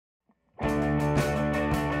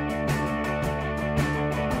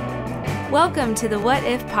Welcome to the What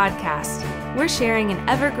If podcast. We're sharing an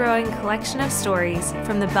ever-growing collection of stories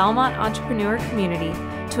from the Belmont entrepreneur community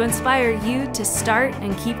to inspire you to start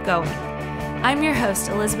and keep going. I'm your host,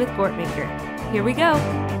 Elizabeth Gortmaker. Here we go.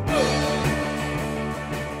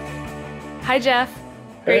 Hi, Jeff.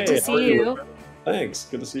 Great to see you. Thanks.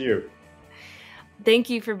 Good to see you. Thank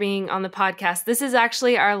you for being on the podcast. This is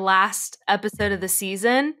actually our last episode of the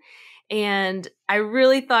season, and I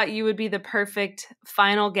really thought you would be the perfect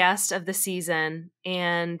final guest of the season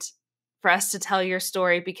and for us to tell your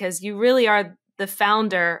story, because you really are the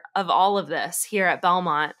founder of all of this here at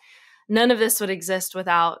Belmont. None of this would exist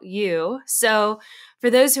without you. So for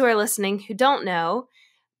those who are listening who don't know,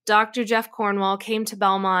 Dr. Jeff Cornwall came to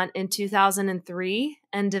Belmont in 2003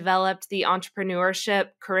 and developed the entrepreneurship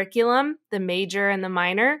curriculum, the major and the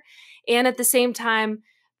minor, and at the same time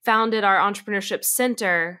founded our Entrepreneurship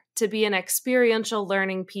Center to be an experiential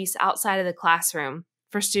learning piece outside of the classroom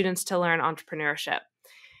for students to learn entrepreneurship.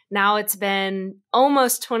 Now it's been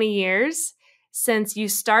almost 20 years since you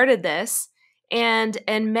started this, and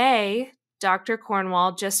in May, Dr.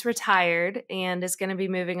 Cornwall just retired and is going to be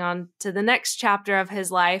moving on to the next chapter of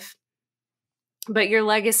his life. But your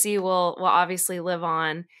legacy will obviously live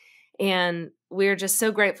on. And we're just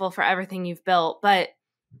so grateful for everything you've built. But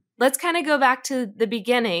let's kind of go back to the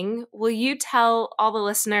beginning. Will you tell all the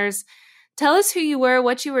listeners, tell us who you were,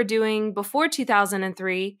 what you were doing before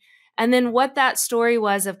 2003, and then what that story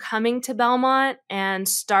was of coming to Belmont and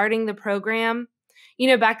starting the program? You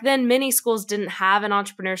know, back then, many schools didn't have an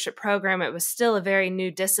entrepreneurship program. It was still a very new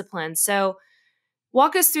discipline. So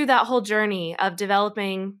walk us through that whole journey of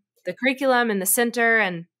developing the curriculum and the center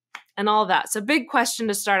and all that. So big question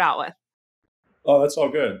to start out with. Oh, that's all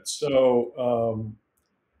good. So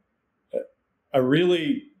I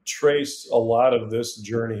really traced a lot of this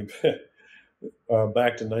journey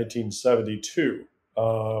back to 1972.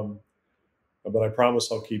 But I promise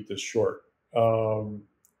I'll keep this short. In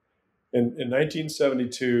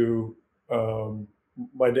 1972,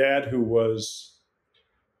 my dad, who was,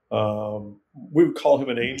 we would call him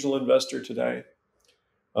an angel investor today.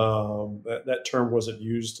 That term wasn't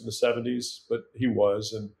used in the 70s, but he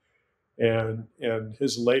was. And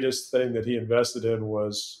his latest thing that he invested in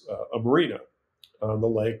was a marina on the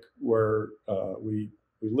lake where we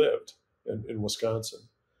lived in Wisconsin.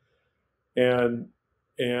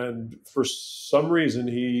 And for some reason,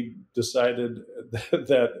 he decided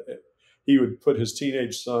that he would put his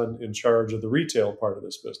teenage son in charge of the retail part of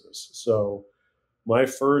this business. So my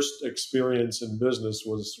first experience in business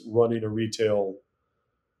was running a retail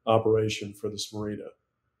operation for this marina.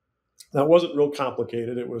 That wasn't real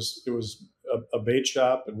complicated. It was a bait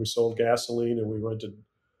shop, and we sold gasoline, and we rented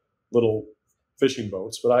little fishing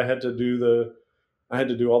boats. But I had to do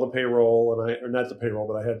all the payroll, or not the payroll,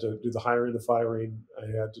 but I had to do the hiring, the firing. I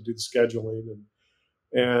had to do the scheduling,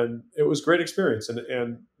 and it was a great experience.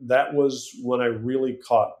 And that was when I really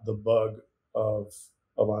caught the bug of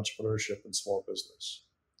entrepreneurship and small business.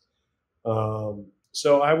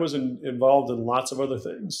 So I was involved in lots of other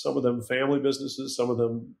things, some of them family businesses, some of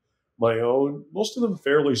them my own, most of them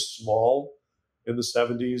fairly small in the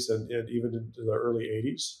 70s and even into the early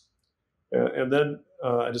 80s. And then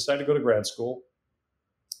I decided to go to grad school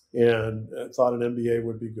and thought an MBA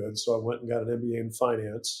would be good. So I went and got an MBA in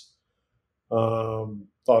finance.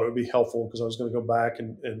 Thought it would be helpful because I was going to go back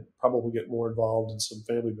and probably get more involved in some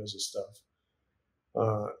family business stuff.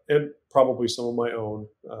 And probably some of my own.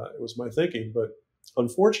 It was my thinking. But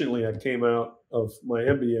unfortunately, I came out of my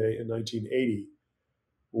MBA in 1980,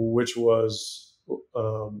 which was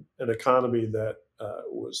an economy that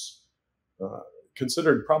was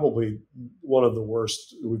considered probably one of the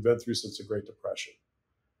worst we've been through since the Great Depression.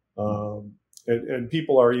 And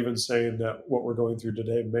people are even saying that what we're going through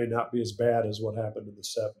today may not be as bad as what happened in the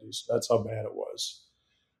 70s. That's how bad it was.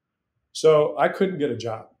 So I couldn't get a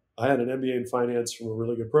job. I had an MBA in finance from a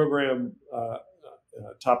really good program,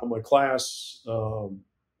 top of my class,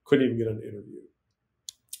 couldn't even get an interview.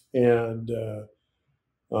 And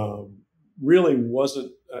really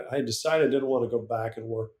wasn't, I decided I didn't want to go back and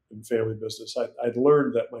work in family business. I'd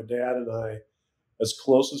learned that my dad and I, as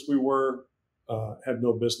close as we were, had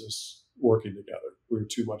no business working together. We were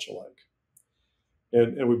too much alike.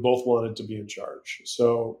 And we both wanted to be in charge.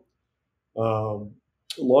 So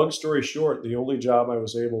long story short, the only job I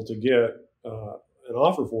was able to get an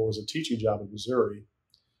offer for was a teaching job in Missouri.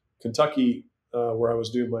 Kentucky, where I was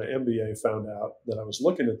doing my MBA, found out that I was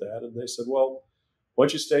looking at that. And they said, well, why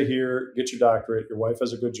don't you stay here, get your doctorate. Your wife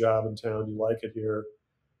has a good job in town. You like it here.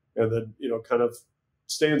 And then, kind of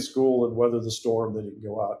stay in school and weather the storm. Then you can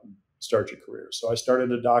go out and start your career. So I started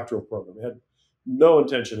a doctoral program. I had no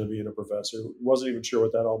intention of being a professor. Wasn't even sure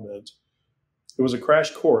what that all meant. it was a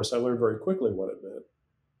crash course. I learned very quickly what it meant,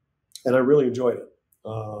 and I really enjoyed it.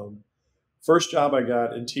 First job I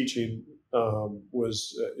got in teaching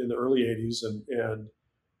was in the early 80s. And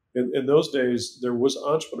in those days, there was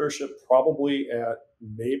entrepreneurship probably at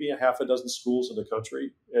maybe a half a dozen schools in the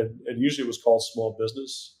country. And usually it was called small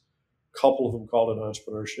business. A couple of them called it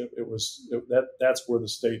entrepreneurship. That's where the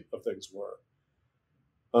state of things were.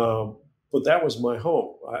 But that was my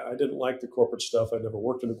home. I didn't like the corporate stuff. I never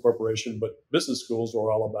worked in a corporation, but business schools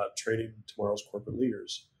were all about training tomorrow's corporate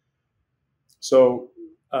leaders. So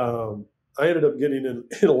I ended up getting in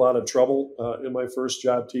a lot of trouble in my first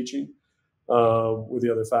job teaching with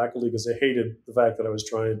the other faculty because they hated the fact that I was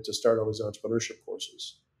trying to start all these entrepreneurship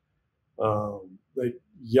courses. They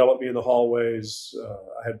yell at me in the hallways.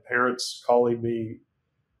 I had parents calling me,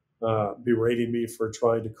 berating me for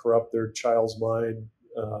trying to corrupt their child's mind,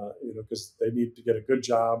 because they need to get a good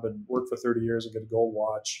job and work for 30 years and get a gold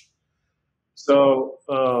watch. So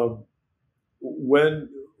when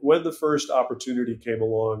the first opportunity came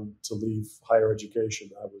along to leave higher education,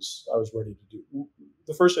 I was ready to do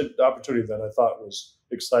the first opportunity that I thought was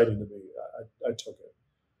exciting to me. I took it.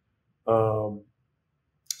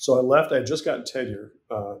 So I left. I had just gotten tenure,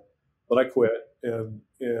 but I quit and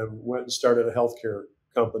went and started a healthcare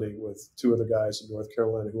company with two other guys in North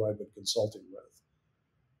Carolina who I'd been consulting with.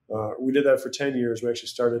 We did that for 10 years. We actually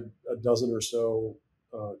started a dozen or so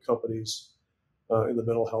companies in the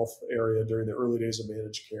mental health area during the early days of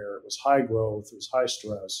managed care. It was high growth. It was high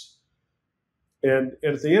stress. And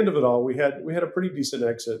at the end of it all, we had a pretty decent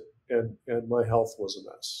exit, and my health was a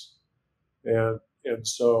mess. And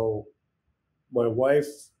so my wife,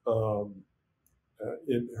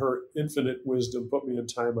 in her infinite wisdom, put me in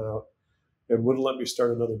timeout and wouldn't let me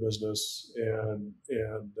start another business. And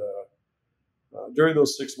during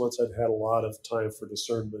those 6 months, I'd had a lot of time for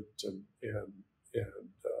discernment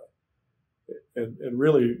and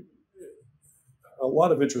really a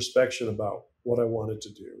lot of introspection about what I wanted to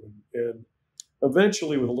do. And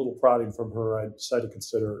eventually, with a little prodding from her, I decided to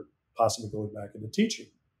consider possibly going back into teaching.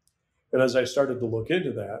 And as I started to look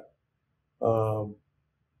into that,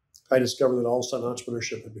 I discovered that all of a sudden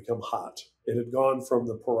entrepreneurship had become hot. It had gone from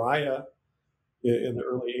the pariah in the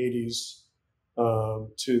early 80s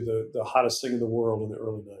to the hottest thing in the world in the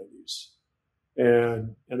early 90s.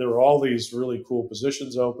 And there were all these really cool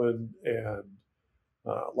positions open and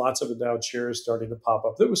lots of endowed chairs starting to pop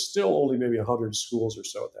up. There was still only maybe 100 schools or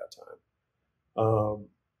so at that time.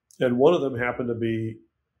 And one of them happened to be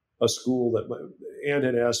a school that Ann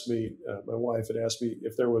had asked me, my wife had asked me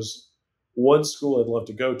if there was one school I'd love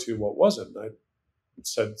to go to, what was it? And I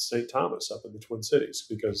said St. Thomas up in the Twin Cities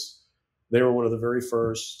because they were one of the very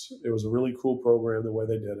first. It was a really cool program, the way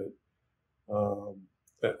they did it.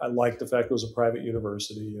 I liked the fact it was a private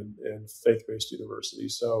university and faith-based university.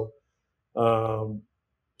 So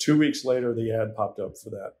 2 weeks later, the ad popped up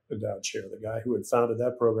for that endowed chair. The guy who had founded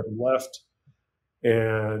that program left.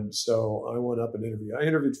 And so I went up and interviewed. I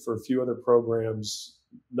interviewed for a few other programs.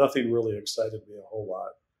 Nothing really excited me a whole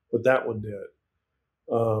lot, but that one did.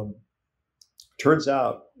 Turns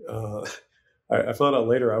out, I found out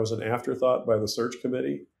later I was an afterthought by the search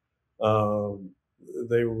committee.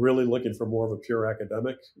 They were really looking for more of a pure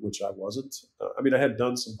academic, which I wasn't. I mean, I had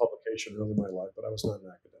done some publication early in my life, but I was not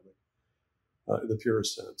an academic in the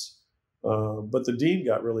purest sense. But the dean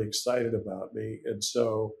got really excited about me. And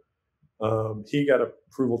so he got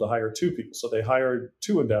approval to hire two people. So they hired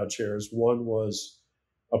two endowed chairs. One was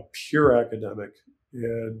a pure academic,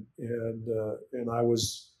 and I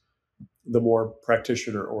was the more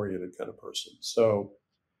practitioner-oriented kind of person. So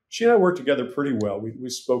she and I worked together pretty well. We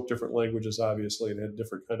spoke different languages, obviously, and had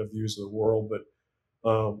different kind of views of the world. But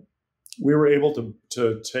we were able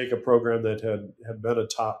to take a program that had been a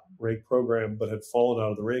top-ranked program, but had fallen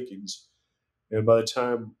out of the rankings. And by the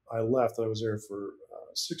time I left, and I was there for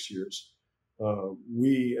 6 years,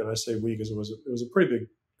 and I say we because it was a pretty big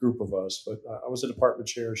group of us, but I was a department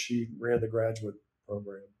chair. She ran the graduate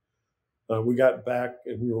program. We got back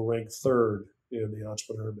and we were ranked third in the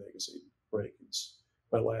Entrepreneur magazine rankings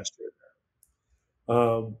my last year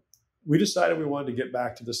there. We decided we wanted to get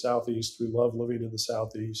back to the Southeast. We love living in the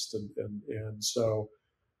Southeast and so,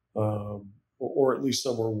 or at least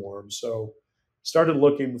somewhere warm. So started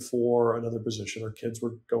looking for another position. Our kids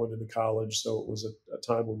were going into college, so it was a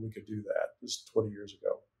time when we could do that. This was 20 years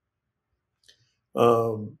ago.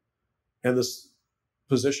 And this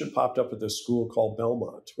position popped up at this school called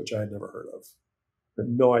Belmont, which I had never heard of. I had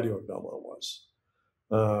no idea what Belmont was.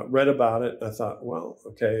 Read about it, and I thought, well,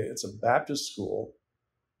 okay, it's a Baptist school.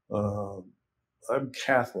 I'm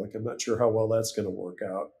Catholic. I'm not sure how well that's going to work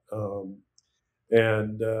out.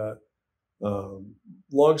 And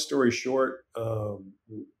Long story short,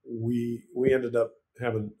 we ended up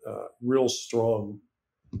having real strong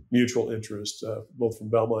mutual interest, both from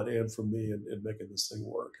Belmont and from me, in making this thing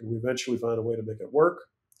work. And we eventually found a way to make it work,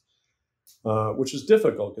 which is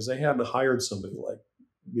difficult because they hadn't hired somebody like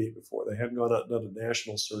me before. They hadn't gone out and done a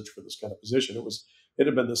national search for this kind of position. It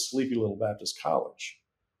had been this sleepy little Baptist college.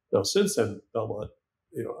 Now, since then, Belmont,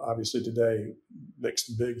 obviously today makes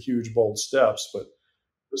big, huge, bold steps, but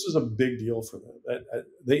this is a big deal for them.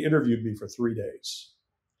 They interviewed me for 3 days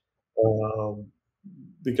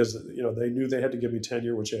because they knew they had to give me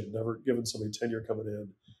tenure, which they had never given somebody tenure coming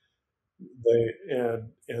in.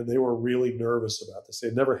 They were really nervous about this.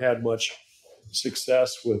 They'd never had much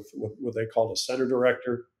success with what they called a center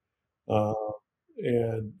director,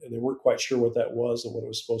 and they weren't quite sure what that was and what it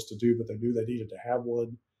was supposed to do, but they knew they needed to have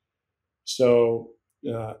one. So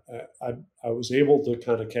I was able to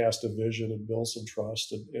kind of cast a vision and build some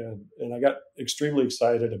trust, and I got extremely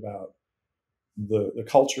excited about the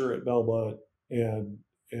culture at Belmont and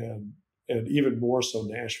even more so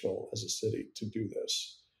Nashville as a city to do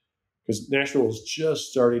this, because Nashville was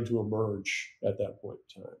just starting to emerge at that point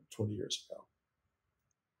in time, 20 years ago.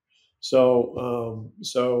 So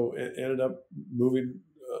it ended up moving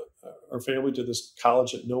our family to this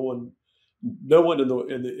college that no one in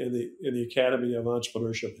the Academy of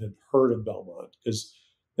Entrepreneurship had heard of Belmont, because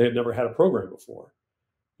they had never had a program before,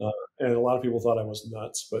 and a lot of people thought I was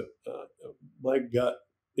nuts. But my gut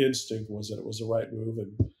instinct was that it was the right move,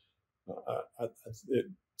 and it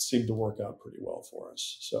seemed to work out pretty well for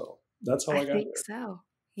us. So that's how I got think there. So,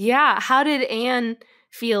 yeah. How did Anne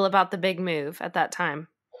feel about the big move at that time?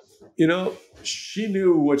 She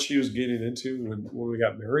knew what she was getting into when we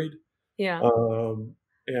got married. Yeah.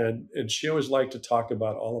 And she always liked to talk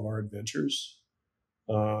about all of our adventures.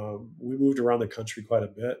 We moved around the country quite a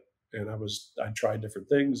bit, and I tried different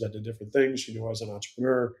things. I did different things. She knew I was an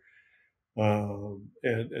entrepreneur.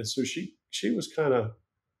 And so she was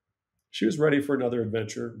ready for another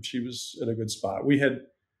adventure. She was in a good spot. We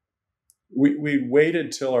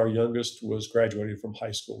waited till our youngest was graduating from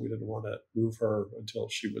high school. We didn't want to move her until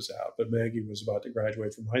she was out, but Maggie was about to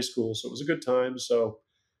graduate from high school, so it was a good time. So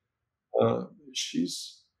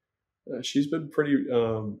she's been pretty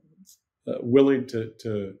willing to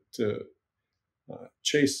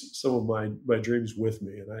chase some of my dreams with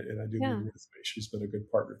me, and I do mean with me. She's been a good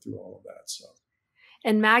partner through all of that. So.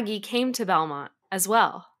 And Maggie came to Belmont as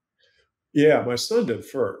well. Yeah, my son did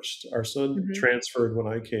first. Our son transferred when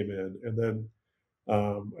I came in, and then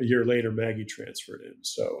a year later, Maggie transferred in.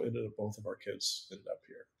 So ended up both of our kids ended up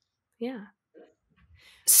here. Yeah.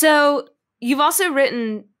 So you've also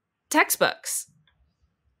written textbooks.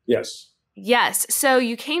 Yes. Yes. So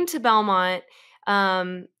you came to Belmont.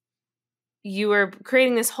 You were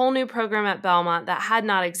creating this whole new program at Belmont that had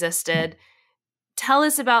not existed. Tell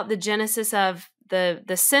us about the genesis of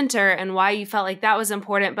the center and why you felt like that was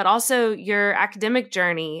important, but also your academic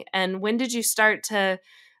journey. And when did you start to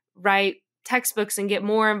write textbooks and get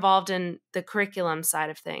more involved in the curriculum side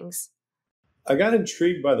of things? I got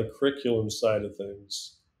intrigued by the curriculum side of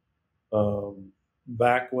things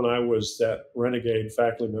back when I was that renegade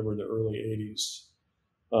faculty member in the early 80s,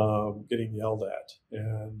 getting yelled at.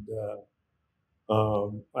 And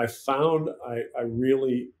I found I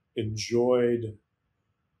really enjoyed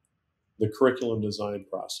the curriculum design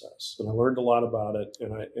process, and I learned a lot about it,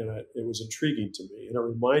 and it was intriguing to me, and it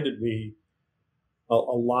reminded me a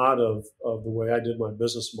lot of the way I did my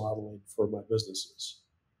business modeling for my businesses.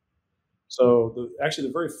 So actually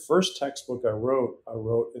the very first textbook I wrote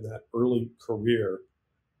in that early career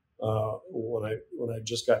when I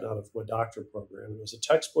just gotten out of my doctorate program. It was a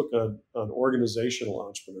textbook on organizational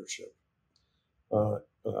entrepreneurship.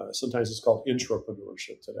 Sometimes it's called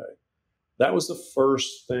entrepreneurship today. That was the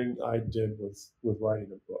first thing I did with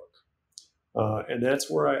writing a book. And that's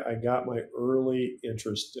where I got my early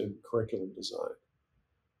interest in curriculum design.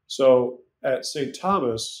 So at St.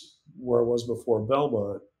 Thomas, where I was before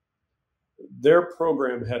Belmont, their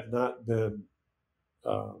program had not been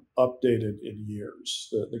updated in years.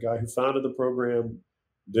 The guy who founded the program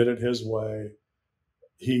did it his way.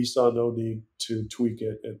 He saw no need to tweak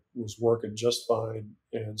it. It was working just fine.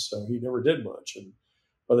 And so he never did much. And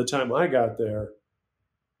by the time I got there,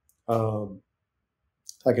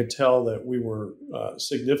 I could tell that we were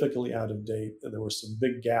significantly out of date, and there were some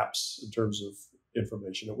big gaps in terms of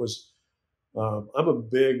information. It was, I'm a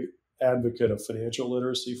big advocate of financial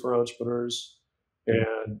literacy for entrepreneurs,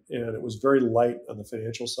 and it was very light on the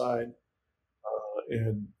financial side,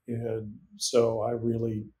 and so I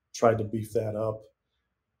really tried to beef that up,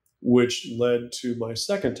 which led to my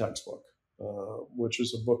second textbook, which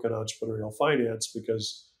was a book on entrepreneurial finance,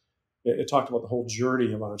 because it talked about the whole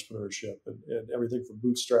journey of entrepreneurship and everything from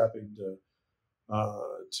bootstrapping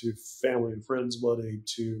to family and friends money,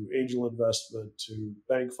 to angel investment, to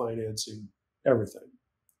bank financing, everything.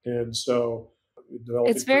 And so It's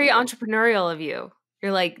developing very entrepreneurial of you.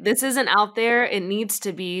 You're like, this isn't out there. It needs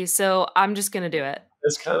to be. So I'm just going to do it.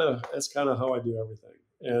 that's kind of how I do everything.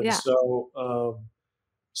 And Yeah.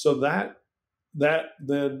 so that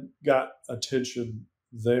then got attention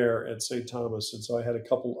there at St. Thomas. And so I had a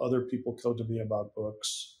couple other people come to me about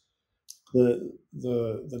books.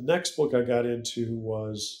 The next book I got into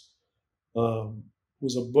was a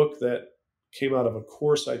book that came out of a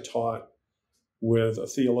course I taught with a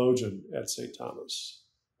theologian at St. Thomas.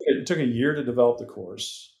 It took a year to develop the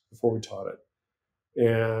course before we taught it,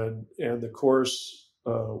 and the course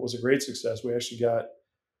was a great success. We actually got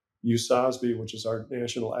USOSB, which is our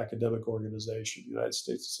national academic organization, United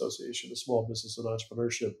States Association of Small Business and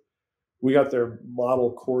Entrepreneurship. We got their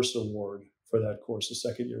model course award for that course the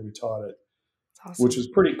second year we taught it, Awesome. which was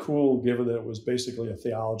pretty cool given that it was basically a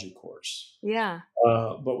theology course. Yeah.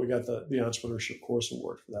 But we got the entrepreneurship course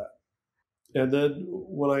award for that. And then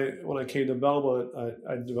when I came to Belmont,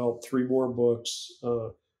 I developed 3 more books.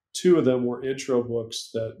 2 of them were intro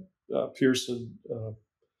books that Pearson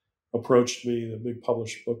approached me, the big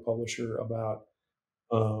book publisher, about.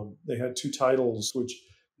 They had 2 titles, which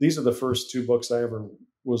these are the first 2 books I ever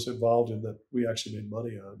was involved in that we actually made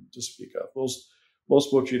money on, to speak of.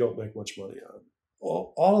 Most books you don't make much money on.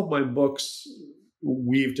 All of my books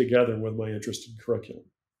weave together with my interest in curriculum,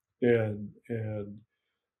 and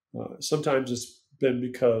sometimes it's been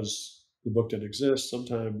because the book didn't exist.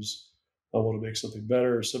 Sometimes I want to make something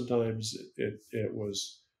better. Sometimes it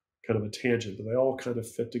was kind of a tangent, but they all kind of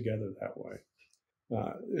fit together that way.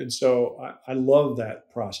 And so I love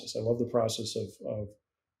that process. I love the process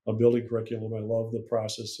of building curriculum. I love the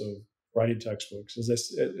process of writing textbooks.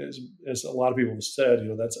 As a lot of people have said,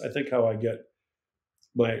 that's, I think, how I get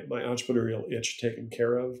my entrepreneurial itch taken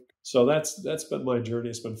care of. So that's been my journey.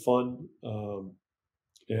 It's been fun.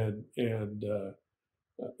 And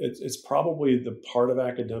it's probably the part of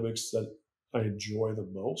academics that I enjoy the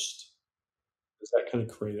most, is that kind of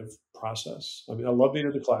creative process. I mean, I love being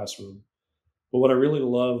in the classroom, but what I really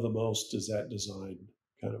love the most is that design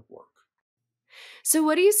kind of work. So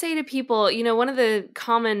what do you say to people? One of the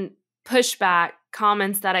common pushback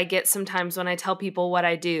comments that I get sometimes when I tell people what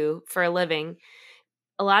I do for a living,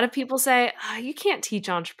 a lot of people say, oh, you can't teach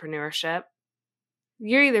entrepreneurship.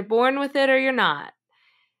 You're either born with it or you're not.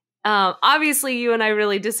 Obviously, you and I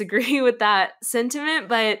really disagree with that sentiment,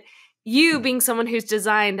 but you, being someone who's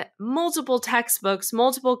designed multiple textbooks,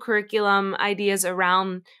 multiple curriculum ideas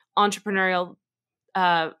around entrepreneurial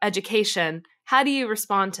education, how do you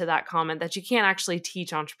respond to that comment that you can't actually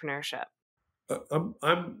teach entrepreneurship?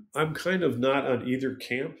 I'm kind of not on either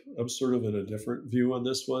camp. I'm sort of in a different view on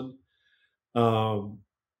this one.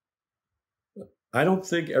 I don't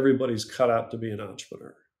think everybody's cut out to be an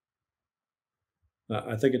entrepreneur.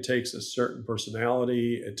 I think it takes a certain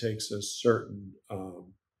personality. It takes a certain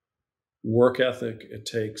work ethic. It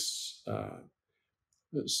takes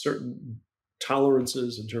certain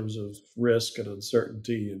tolerances in terms of risk and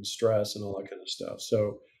uncertainty and stress and all that kind of stuff.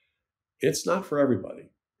 So it's not for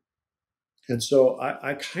everybody. And so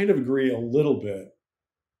I kind of agree a little bit.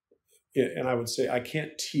 And I would say I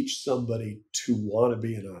can't teach somebody to want to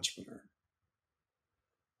be an entrepreneur.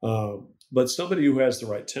 But somebody who has the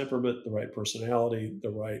right temperament, the right personality, the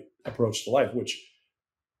right approach to life, which,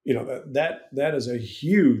 that is a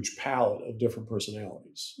huge palette of different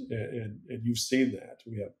personalities. And you've seen that.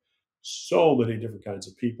 We have so many different kinds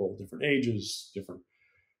of people, different ages, different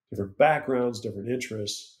backgrounds, different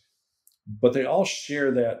interests, but they all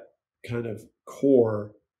share that kind of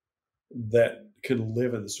core that can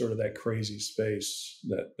live in sort of that crazy space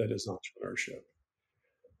that is entrepreneurship.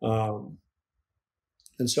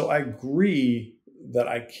 And so I agree that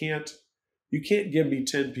you can't give me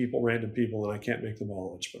 10 random people, and I can't make them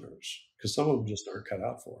all entrepreneurs, because some of them just aren't cut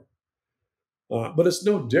out for it. But it's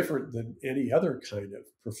no different than any other kind of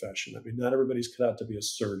profession. I mean, not everybody's cut out to be a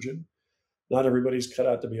surgeon. Not everybody's cut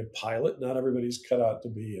out to be a pilot. Not everybody's cut out to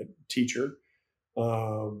be a teacher.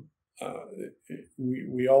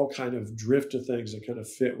 We all kind of drift to things that kind of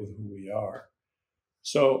fit with who we are.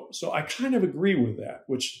 So I kind of agree with that,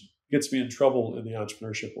 which gets me in trouble in the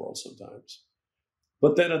entrepreneurship world sometimes.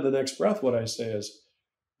 But then in the next breath, what I say is,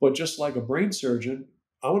 but just like a brain surgeon,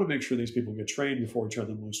 I want to make sure these people get trained before we turn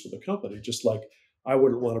them loose with the company. Just like I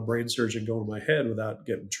wouldn't want a brain surgeon going to my head without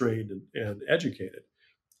getting trained and educated,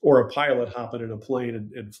 or a pilot hopping in a plane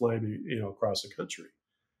and flying me, across the country.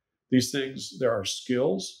 These things, there are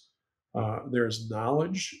skills, There's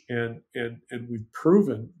knowledge, and we've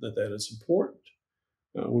proven that is important.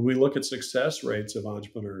 When we look at success rates of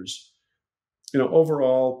entrepreneurs,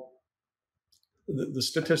 overall, the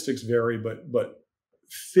statistics vary, but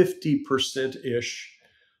 50% ish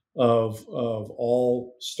of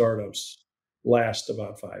all startups last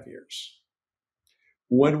about 5 years.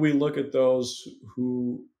 When we look at those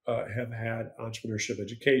who have had entrepreneurship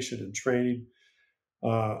education and training,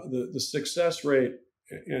 the success rate,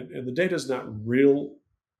 and the data is not real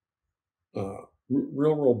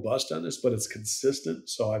robust on this, but it's consistent,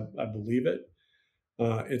 so I believe it.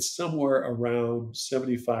 It's somewhere around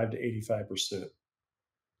 75 to 85%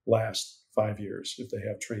 last 5 years if they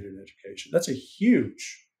have training and education. That's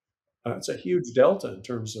it's a huge delta in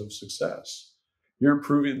terms of success. You're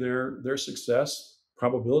improving their success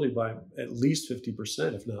probability by at least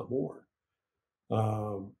 50%, if not more.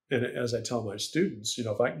 And as I tell my students,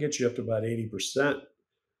 if I can get you up to about 80%,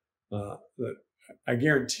 I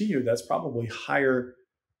guarantee you that's probably higher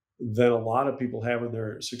than a lot of people having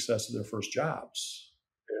their success in their first jobs.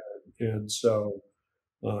 And so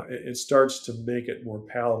it starts to make it more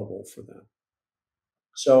palatable for them.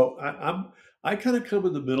 So I kind of come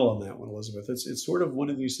in the middle on that one, Elizabeth. It's sort of one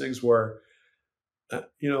of these things where,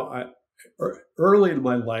 early in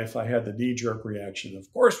my life, I had the knee-jerk reaction.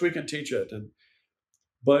 Of course, we can teach it,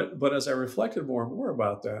 but as I reflected more and more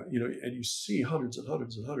about that, and you see hundreds and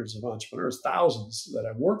hundreds and hundreds of entrepreneurs, thousands that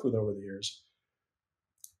I've worked with over the years.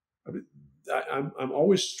 I mean, I'm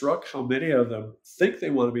always struck how many of them think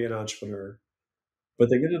they want to be an entrepreneur, but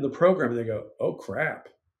they get into the program and they go, "Oh crap,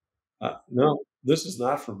 no, this is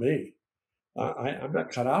not for me. I'm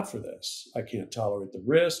not cut out for this. I can't tolerate the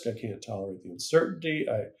risk. I can't tolerate the uncertainty.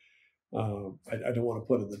 I don't want to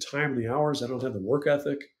put in the time and the hours. I don't have the work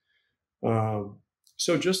ethic."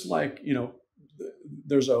 So just like,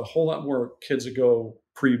 there's a whole lot more kids that go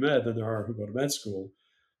pre-med than there are who go to med school.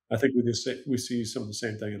 I think we see some of the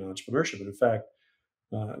same thing in entrepreneurship. And in fact,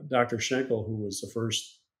 Dr. Schenkel, who was the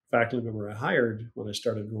first faculty member I hired when I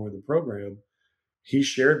started growing the program, he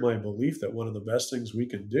shared my belief that one of the best things we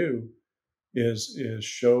can do is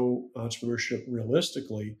show entrepreneurship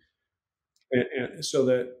realistically, and so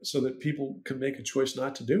that people can make a choice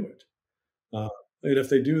not to do it. And if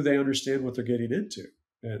they do, they understand what they're getting into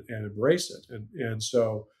and embrace it. And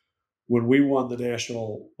so when we won the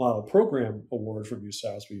National Model Program Award from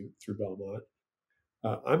USASB through Belmont,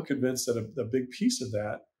 I'm convinced that a big piece of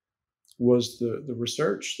that was the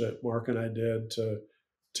research that Mark and I did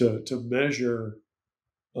to measure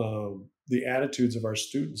the attitudes of our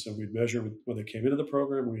students. And we'd measure when they came into the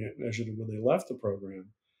program, we measured when they left the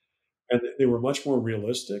program. And they were much more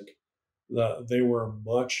realistic. They were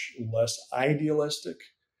much less idealistic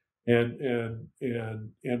and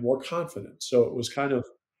more confident. So it was kind of,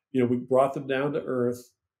 we brought them down to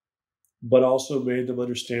earth, but also made them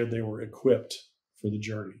understand they were equipped for the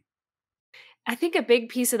journey. I think a big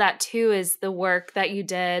piece of that too is the work that you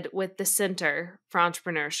did with the Center for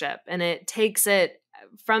Entrepreneurship. And it takes it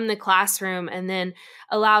from the classroom and then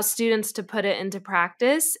allows students to put it into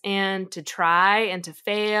practice and to try and to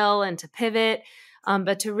fail and to pivot,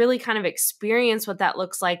 but to really kind of experience what that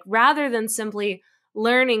looks like rather than simply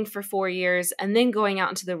learning for 4 years and then going out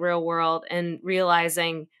into the real world and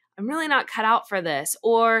realizing I'm really not cut out for this,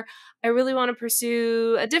 or I really want to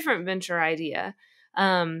pursue a different venture idea.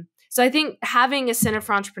 So I think having a Center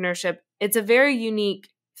for Entrepreneurship, it's a very unique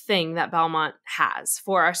thing that Belmont has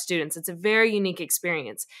for our students. It's a very unique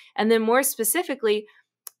experience. And then more specifically,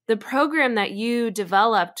 the program that you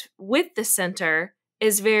developed with the center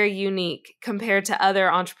is very unique compared to other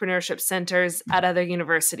entrepreneurship centers at other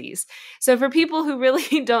universities. So for people who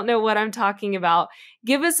really don't know what I'm talking about,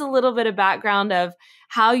 give us a little bit of background of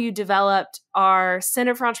how you developed our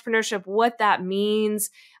Center for Entrepreneurship, what that means,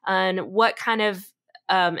 and what kind of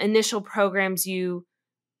initial programs you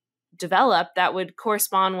developed that would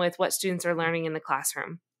correspond with what students are learning in the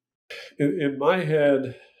classroom. In my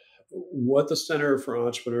head, what the Center for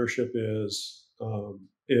Entrepreneurship is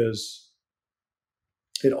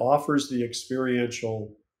it offers the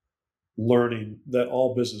experiential learning that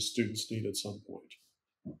all business students need at some point.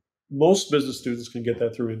 Most business students can get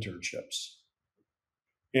that through internships.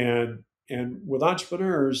 And with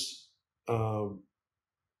entrepreneurs,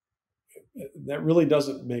 that really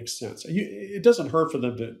doesn't make sense. It doesn't hurt for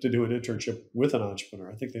them to do an internship with an entrepreneur.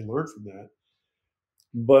 I think they learn from that.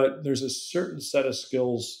 But there's a certain set of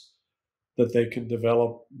skills that they can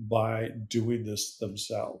develop by doing this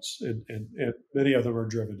themselves. And many of them are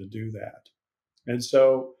driven to do that. And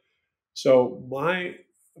so my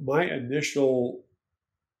initial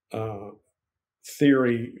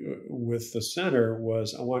theory with the center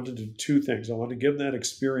was I wanted to do two things. I wanted to give them that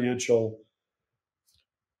experiential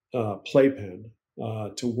playpen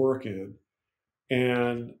to work in,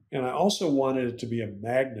 and I also wanted it to be a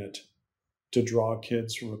magnet to draw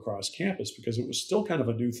kids from across campus because it was still kind of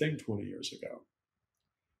a new thing 20 years ago.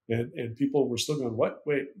 And people were still going, what?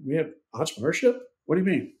 Wait, we have entrepreneurship? What do you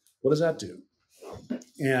mean? What does that do?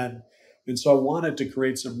 And so I wanted to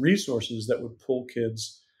create some resources that would pull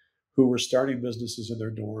kids who were starting businesses in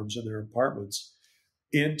their dorms and their apartments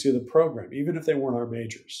into the program, even if they weren't our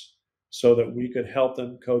majors, so that we could help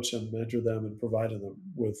them, coach them, mentor them, and provide them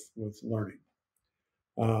with learning.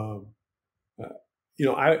 I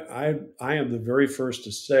am the very first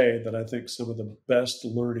to say that I think some of the best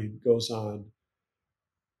learning goes on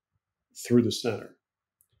through the center.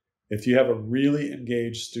 If you have a really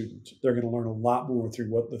engaged student, they're going to learn a lot more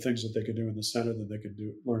through the things that they could do in the center than they could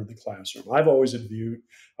learn in the classroom. I've always viewed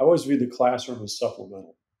the classroom as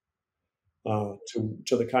supplemental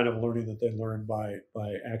to the kind of learning that they learn by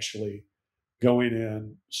actually going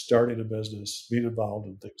in, starting a business, being involved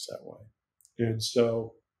in things that way. And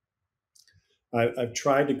so I've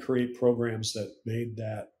tried to create programs that made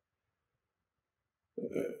that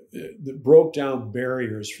broke down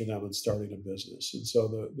barriers for them in starting a business. And so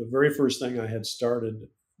the very first thing I had started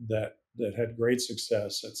that had great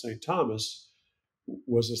success at St. Thomas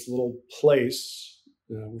was this little place,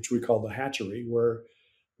 which we call the hatchery, where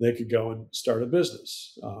they could go and start a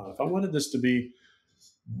business. If I wanted this to be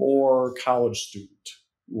more college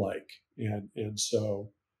student-like, and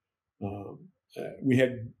so we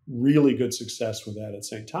had really good success with that at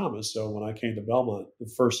St. Thomas. So when I came to Belmont, the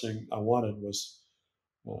first thing I wanted was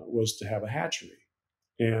to have a hatchery.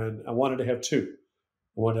 And I wanted to have two.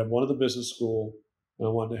 I wanted to have one at the business school, and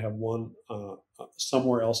I wanted to have one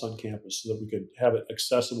somewhere else on campus so that we could have it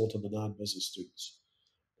accessible to the non-business students.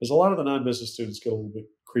 Because a lot of the non-business students get a little bit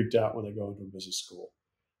creeped out when they go into a business school,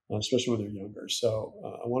 especially when they're younger. So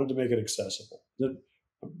I wanted to make it accessible.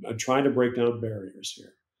 I'm trying to break down barriers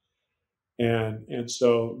here. And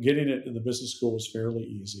so getting it in the business school was fairly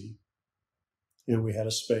easy. And we had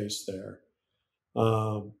a space there.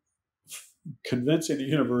 Convincing the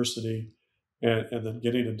university and then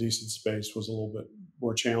getting a decent space was a little bit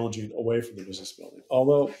more challenging away from the business building.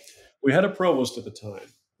 Although we had a provost at the time,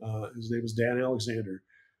 his name was Dan Alexander,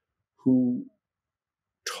 who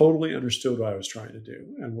totally understood what I was trying to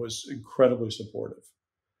do and was incredibly supportive.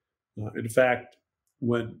 In fact,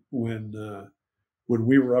 when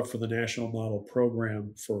we were up for the national model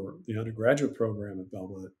program for the undergraduate program at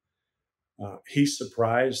Belmont, he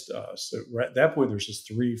surprised us. At that point, there was just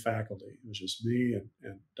three faculty. It was just me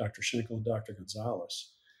and Dr. Schenkel and Dr.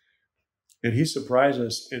 Gonzalez. And he surprised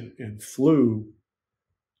us and flew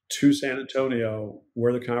to San Antonio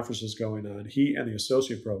where the conference was going on, he and the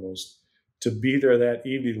associate provost, to be there that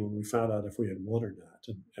evening when we found out if we had won or not.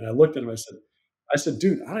 And I looked at him, I said,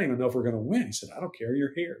 dude, I don't even know if we're going to win. He said, I don't care.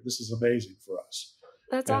 You're here. This is amazing for us.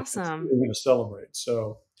 That's awesome. We're going to celebrate.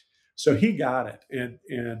 So he got it.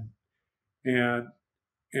 And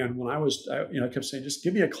when I kept saying, just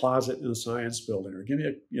give me a closet in the science building, or give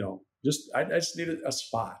me I just needed a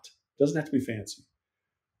spot. It doesn't have to be fancy.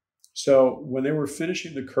 So when they were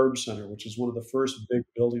finishing the Curb Center, which is one of the first big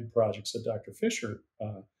building projects that Dr. Fisher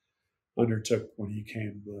undertook when he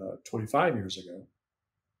came 25 years ago,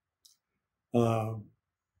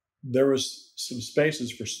 there was some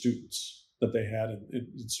spaces for students that they had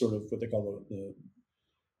in sort of what they call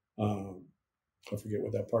I forget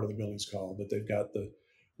what that part of the building's called, but they've got the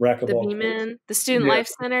racquetball courts. The Student Life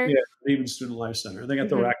Center? Yeah, the Beeman Student Life Center. They got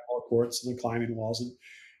the racquetball courts and the climbing walls.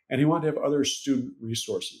 And he wanted to have other student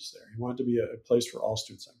resources there. He wanted to be a place for all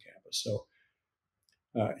students on campus. So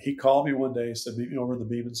he called me one day and said, meet me over at the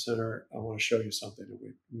Beeman Center. I want to show you something. And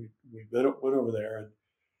we went over there,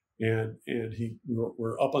 and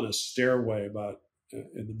we're up on a stairway about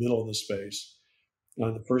in the middle of the space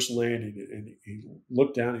on the first landing, and he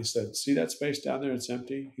looked down and he said, see that space down there? It's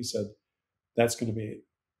empty. He said, that's going to be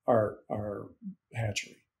our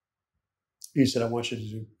hatchery. He said, I want you to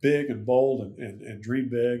do big and bold and dream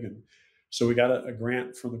big. And so we got a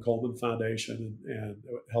grant from the Coleman Foundation, and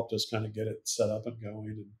it helped us kind of get it set up and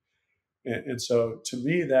going. And so to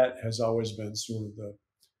me, that has always been sort of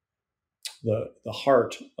the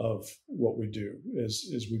heart of what we do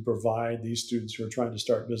is we provide these students who are trying to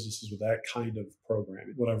start businesses with that kind of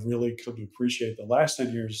programming. What I've really come to appreciate the last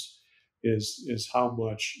 10 years is how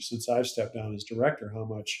much, since I've stepped down as director, how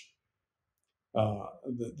much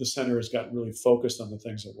the center has gotten really focused on the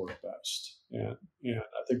things that work best. And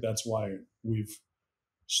I think that's why we've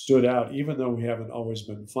stood out, even though we haven't always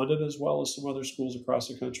been funded as well as some other schools across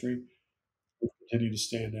the country. We've continue to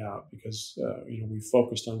stand out because we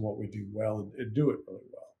focused on what we do well and do it really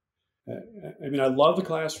well. I mean, I love the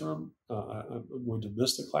classroom. I'm going to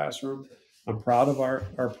miss the classroom. I'm proud of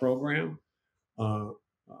our program, uh,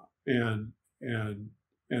 and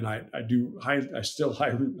I still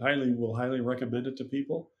highly recommend it to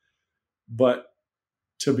people. But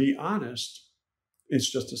to be honest, it's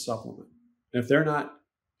just a supplement. If they're not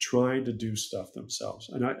trying to do stuff themselves,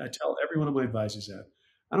 and I tell every one of my advisors that,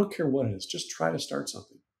 I don't care what it is, just try to start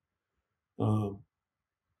something.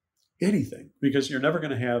 Anything, because you're never going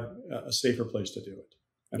to have a safer place to do it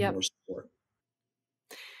and Yep. more support.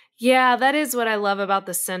 Yeah, that is what I love about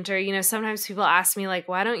the center. Sometimes people ask me, like,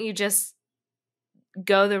 why don't you just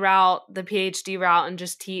go the PhD route and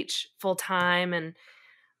just teach full time? And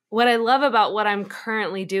what I love about what I'm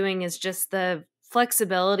currently doing is just the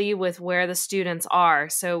flexibility with where the students are.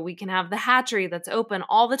 So we can have the hatchery that's open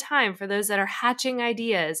all the time for those that are hatching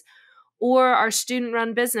ideas, or our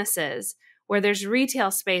student-run businesses where there's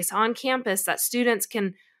retail space on campus that students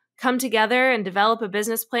can come together and develop a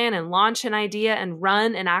business plan and launch an idea and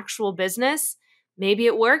run an actual business. Maybe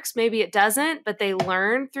it works, maybe it doesn't, but they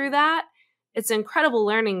learn through that. It's incredible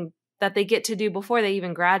learning that they get to do before they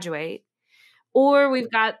even graduate. Or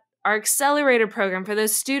we've got our accelerator program for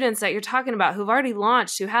those students that you're talking about who've already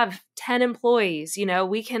launched, who have 10 employees.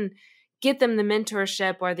 We can get them the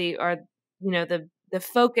mentorship or the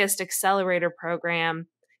focused accelerator program,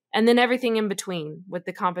 and then everything in between with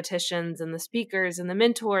the competitions and the speakers and the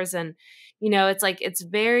mentors. And,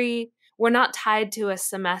 we're not tied to a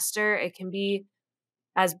semester. It can be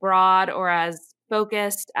as broad or as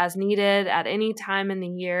focused as needed at any time in the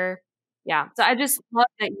year. Yeah. So I just love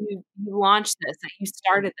that you launched this, that you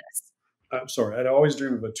started this. I'm sorry, I'd always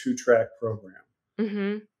dreamed of a 2-track program.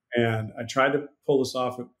 Mm-hmm. And I tried to pull this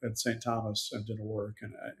off at St. Thomas and didn't work.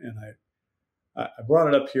 And I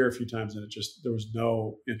brought it up here a few times, and there was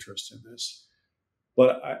no interest in this.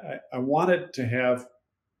 But I wanted to have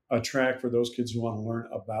a track for those kids who want to learn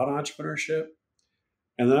about entrepreneurship.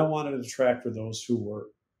 And then I wanted a track for those who were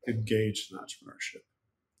engaged in entrepreneurship.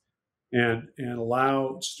 And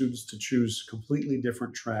allow students to choose completely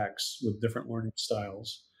different tracks with different learning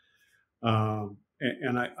styles. The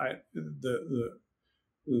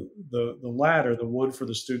latter, the one for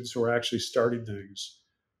the students who are actually starting things,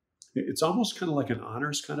 it's almost kind of like an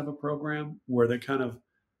honors kind of a program where they kind of,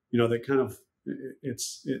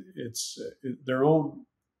 it's their own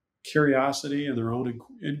curiosity and their own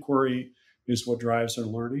inquiry is what drives their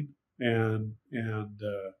learning, and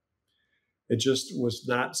it just was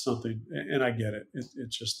not something. And I get it.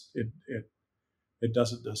 It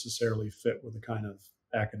doesn't necessarily fit with the kind of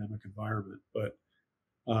academic environment, but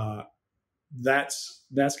that's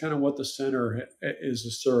kind of what the center is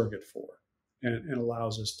a surrogate for, and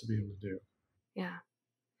allows us to be able to do. Yeah.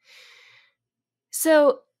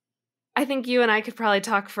 So I think you and I could probably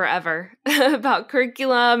talk forever about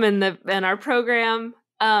curriculum and our program.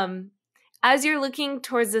 As you're looking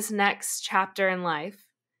towards this next chapter in life,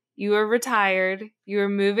 you are retired, you are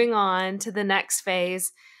moving on to the next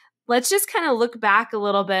phase. Let's just kind of look back a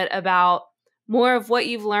little bit about more of what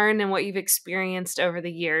you've learned and what you've experienced over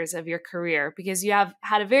the years of your career, because you have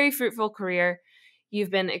had a very fruitful career. You've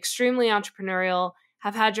been extremely entrepreneurial,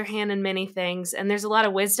 have had your hand in many things, and there's a lot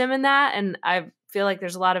of wisdom in that. And I feel like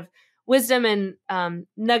there's a lot of wisdom and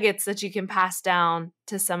nuggets that you can pass down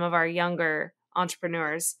to some of our younger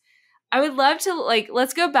entrepreneurs. I would love to,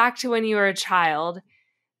 let's go back to when you were a child.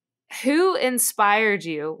 Who inspired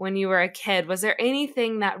you when you were a kid? Was there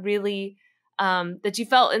anything that really, that you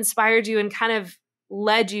felt inspired you and kind of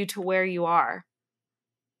led you to where you are?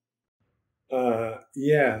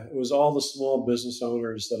 Yeah, it was all the small business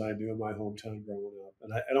owners that I knew in my hometown growing up.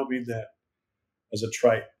 And I don't mean that as a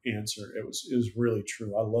trite answer. It was really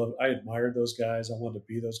true. I admired those guys. I wanted to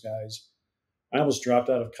be those guys. I almost dropped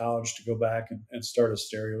out of college to go back and start a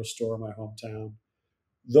stereo store in my hometown.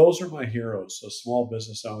 Those are my heroes, those small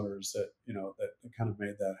business owners that kind of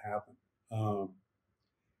made that happen.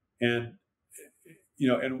 And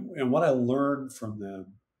what I learned from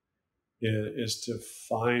them is to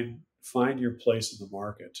find your place in the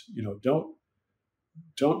market.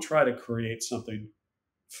 Don't try to create something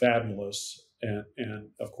fabulous and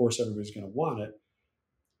of course everybody's going to want it.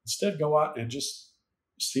 Instead, go out and just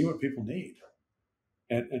see what people need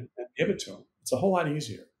and give it to them. It's a whole lot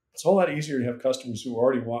easier. It's a whole lot easier to have customers who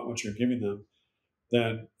already want what you're giving them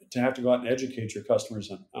than to have to go out and educate your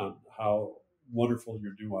customers on how wonderful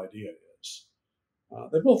your new idea is.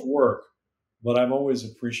 They both work, but I've always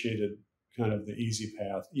appreciated kind of the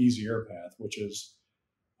easier path, which is,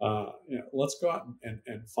 let's go out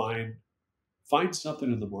and find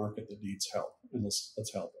something in the market that needs help, and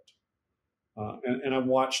let's help it. And I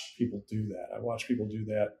watched people do that. I watched people do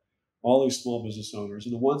that. All these small business owners,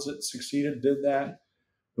 and the ones that succeeded did that.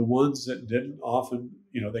 The ones that didn't often,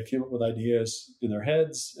 they came up with ideas in their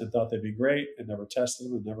heads and thought they'd be great and never tested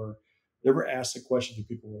them and never asked the question, do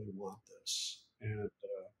people really want this? And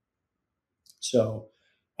so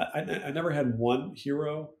I never had one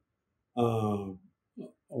hero um,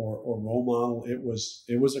 or role model. It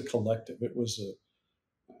was a collective. It was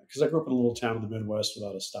because I grew up in a little town in the Midwest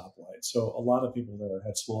without a stoplight. So a lot of people there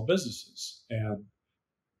had small businesses, and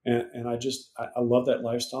I love that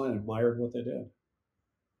lifestyle and admired what they did.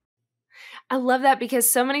 I love that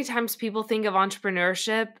because so many times people think of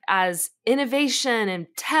entrepreneurship as innovation and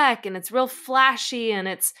tech, and it's real flashy and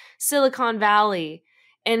it's Silicon Valley.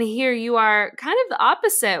 And here you are kind of the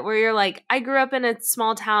opposite, where you're like, I grew up in a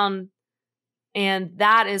small town, and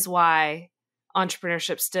that is why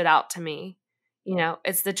entrepreneurship stood out to me.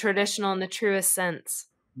 It's the traditional in the truest sense.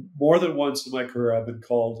 More than once in my career, I've been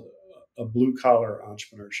called a blue collar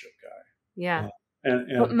entrepreneurship guy. Yeah. And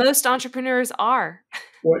but most entrepreneurs are.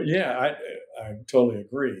 Well, yeah, I totally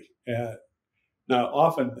agree. Now,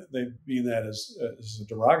 often they mean that as a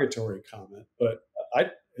derogatory comment, but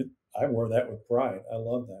I wear that with pride. I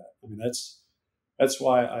love that. I mean, that's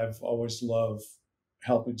why I've always loved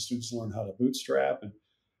helping students learn how to bootstrap. And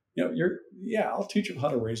I'll teach them how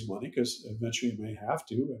to raise money because eventually you may have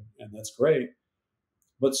to, and that's great.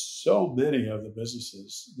 But so many of the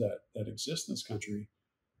businesses that exist in this country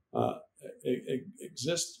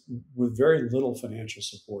exist with very little financial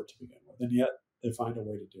support to begin with, and yet they find a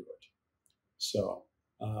way to do it. So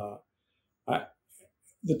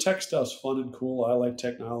the tech stuff's fun and cool. I like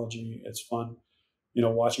technology. It's fun,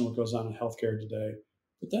 watching what goes on in healthcare today.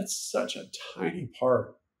 But that's such a tiny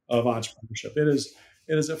part of entrepreneurship. It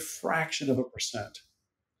is a fraction of a percent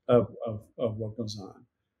of what goes on.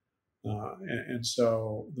 And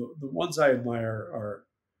so the ones I admire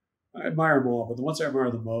I admire them all, but the ones I admire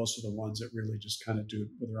the most are the ones that really just kind of do it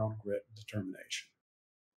with their own grit and determination.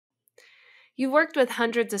 You've worked with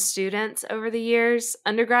hundreds of students over the years,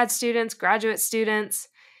 undergrad students, graduate students,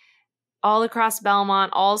 all across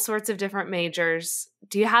Belmont, all sorts of different majors.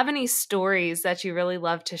 Do you have any stories that you really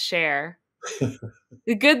love to share?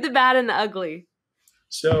 The good, the bad, and the ugly.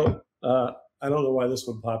 So I don't know why this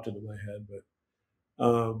one popped into my head,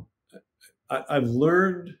 but I've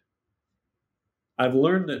learned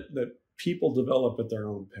that people develop at their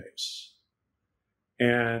own pace,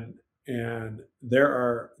 and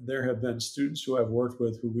there have been students who I've worked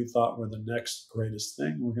with who we thought were the next greatest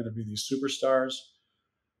thing. We're going to be these superstars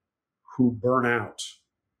who burn out,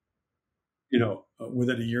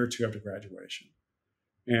 within a year or two after graduation.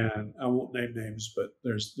 And I won't name names, but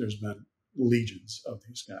there's been legions of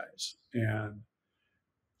these guys, and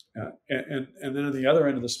then on the other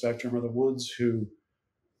end of the spectrum are the ones who,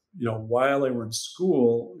 while they were in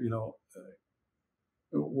school,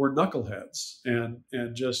 were knuckleheads and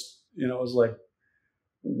just, it was like,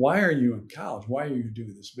 why are you in college? Why are you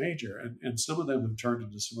doing this major? And some of them have turned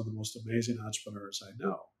into some of the most amazing entrepreneurs I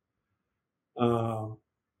know.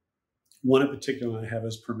 One in particular, I have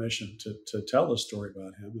his permission to tell a story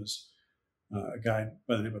about him, is a guy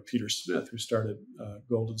by the name of Peter Smith, who started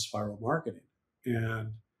Golden Spiral Marketing.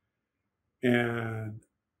 And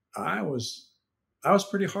I was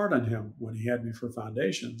pretty hard on him when he had me for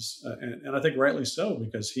foundations, and I think rightly so,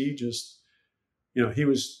 because he just, he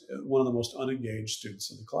was one of the most unengaged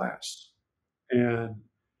students in the class. And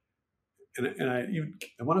I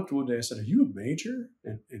went up to him one day, I said, "Are you a major?"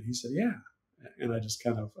 And he said, "Yeah." And I just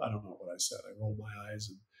kind of, I don't know what I said. I rolled my eyes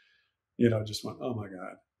and, just went, "Oh my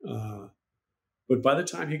God." But by the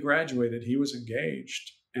time he graduated, he was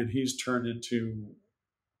engaged, and he's turned into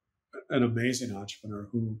an amazing entrepreneur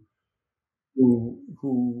who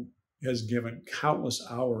has given countless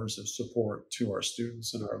hours of support to our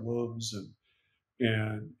students and our alums,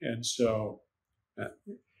 and so,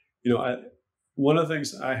 one of the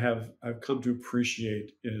things I've come to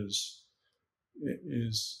appreciate is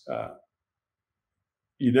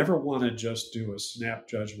you never want to just do a snap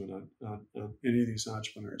judgment on any of these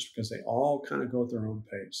entrepreneurs, because they all kind of go at their own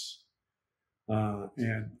pace,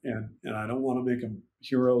 and I don't want to make them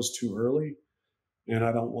heroes too early. And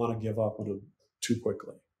I don't want to give up on them too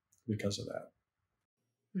quickly because of that.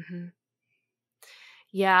 Mm-hmm.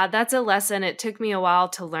 Yeah, that's a lesson. It took me a while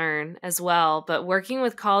to learn as well. But working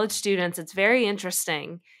with college students, it's very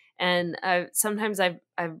interesting. And sometimes I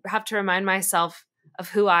have to remind myself of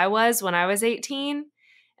who I was when I was 18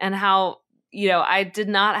 and how, I did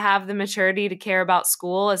not have the maturity to care about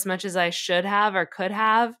school as much as I should have or could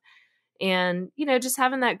have. And, just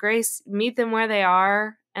having that grace, meet them where they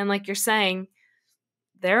are. And like you're saying,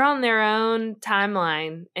 they're on their own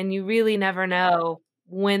timeline, and you really never know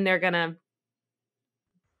when they're going to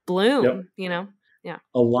Yep. bloom, you know? Yeah.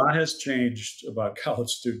 A lot has changed about college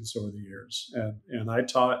students over the years. And I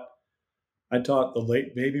taught the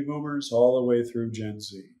late baby boomers all the way through Gen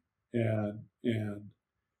Z. And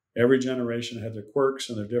every generation had their quirks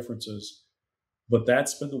and their differences, but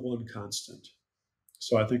that's been the one constant.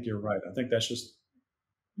 So I think you're right. I think that's just,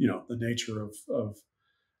 the nature of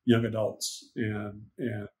young adults. Uh,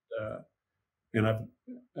 and I've,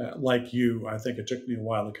 like you, I think it took me a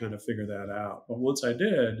while to kind of figure that out. But once I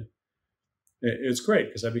did, it's great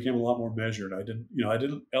because I became a lot more measured. I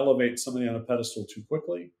didn't elevate somebody on a pedestal too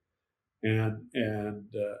quickly. And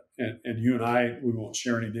you and I, we won't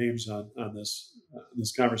share any names on this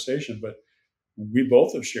conversation, but we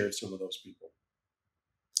both have shared some of those people.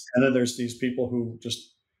 And then there's these people who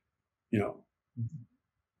just, you know,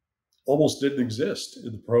 almost didn't exist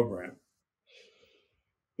in the program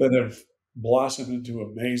that have blossomed into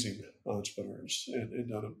amazing entrepreneurs and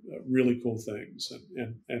done really cool things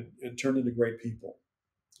and turned into great people.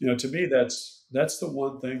 To me, that's the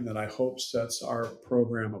one thing that I hope sets our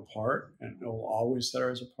program apart, and it will always set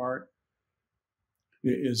ours apart.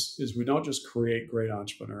 Is we don't just create great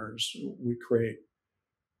entrepreneurs.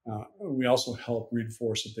 We also help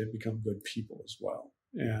reinforce that they become good people as well.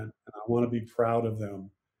 And I want to be proud of them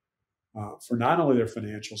for not only their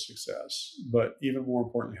financial success, but even more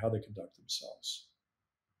importantly, how they conduct themselves.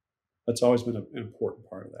 That's always been an important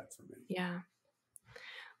part of that for me. Yeah.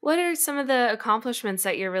 What are some of the accomplishments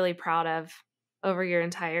that you're really proud of over your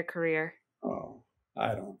entire career? Oh,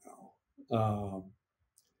 I don't know.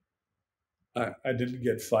 I didn't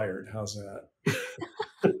get fired. How's that?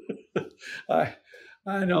 I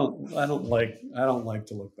don't like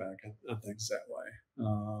to look back on things that way.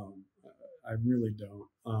 I really don't,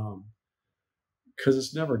 because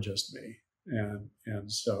it's never just me, and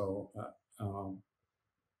so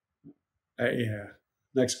yeah.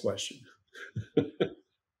 Next question.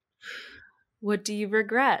 What do you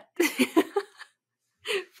regret?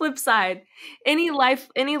 Flip side. Any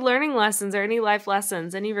learning lessons or any life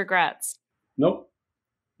lessons, any regrets? Nope.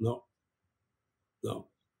 No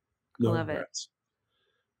Love regrets.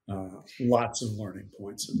 Lots of learning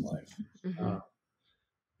points in life. Mm-hmm.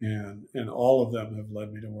 And all of them have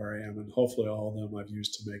led me to where I am, and hopefully all of them I've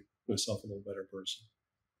used to make myself a little better person.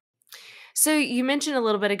 So you mentioned a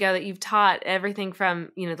little bit ago that you've taught everything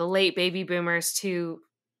from, the late baby boomers to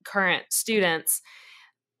current students.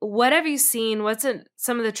 What have you seen? What's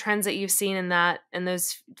some of the trends that you've seen in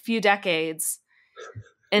those few decades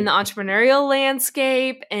in the entrepreneurial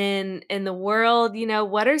landscape and in the world?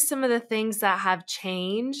 What are some of the things that have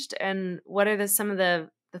changed, and what are some of the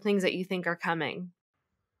things that you think are coming?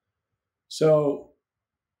 So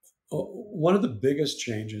one of the biggest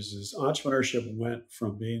changes is entrepreneurship went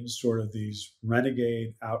from being sort of these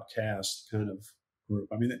renegade outcast kind of group.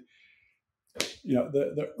 I mean,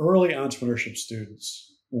 the early entrepreneurship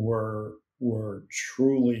students were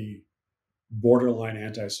truly borderline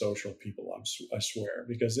antisocial people. I swear,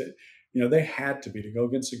 because they had to be to go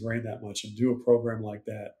against the grain that much and do a program like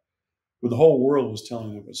that when the whole world was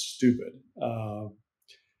telling them it was stupid.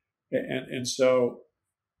 So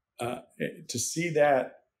to see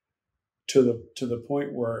that to the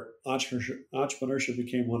point where entrepreneurship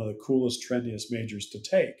became one of the coolest, trendiest majors to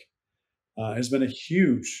take has been a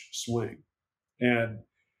huge swing, and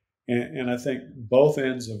I think both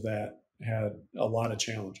ends of that had a lot of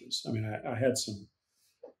challenges. I mean,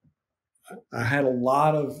 I had a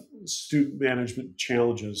lot of student management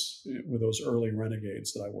challenges with those early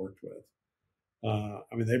renegades that I worked with.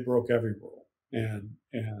 I mean, they broke every rule and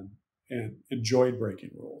enjoyed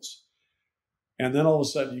breaking rules. And then all of a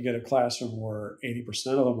sudden you get a classroom where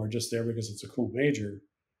 80% of them are just there because it's a cool major.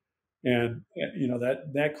 And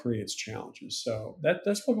that creates challenges. So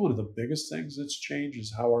that's probably one of the biggest things that's changed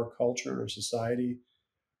is how our culture and our society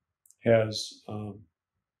has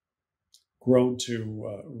grown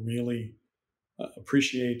to really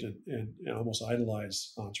appreciate and almost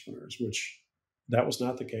idolize entrepreneurs, which that was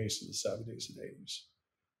not the case in the 70s and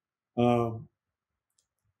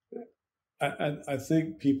 80s. I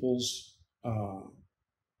think people's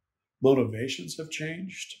motivations have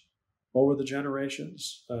changed over the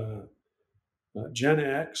generations. Gen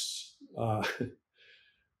X,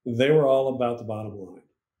 they were all about the bottom line.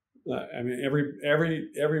 I mean,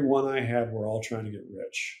 every one I had were all trying to get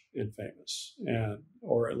rich and famous,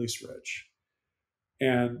 or at least rich.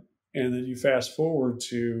 And then you fast forward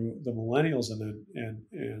to the millennials,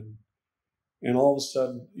 and all of a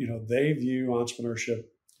sudden, they view entrepreneurship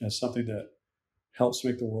as something that helps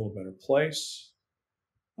make the world a better place,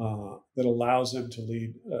 that allows them to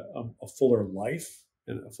lead a fuller life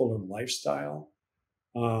and a fuller lifestyle.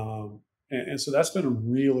 And so that's been a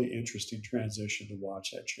really interesting transition to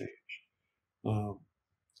watch that change. Um,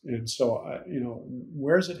 and so,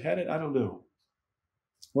 where's it headed? I don't know.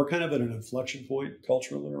 We're kind of at an inflection point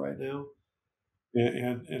culturally right now,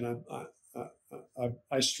 and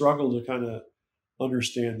I struggle to kind of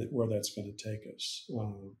understand where that's going to take us.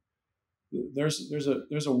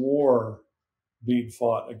 There's a war being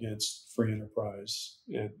fought against free enterprise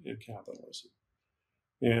and capitalism,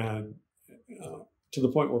 and to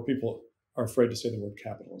the point where people are afraid to say the word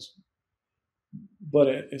capitalism. But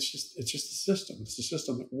it's just a system. It's the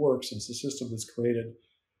system that works. It's the system that's created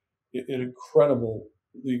the incredible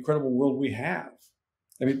world we have.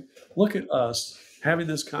 I mean, look at us having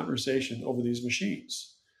this conversation over these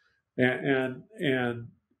machines, and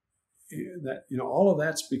that all of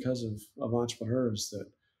that's because of entrepreneurs that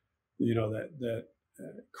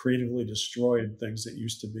creatively destroyed things that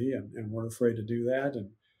used to be and weren't afraid to do that,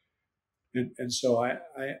 and so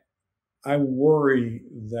I worry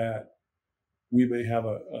that we may have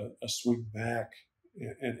a swing back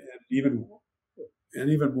and even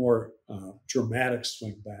more dramatic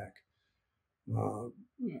swing back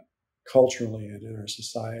culturally and in our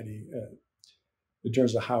society in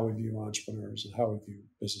terms of how we view entrepreneurs and how we view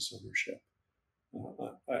business ownership.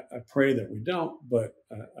 I pray that we don't, but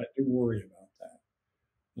I do worry about that.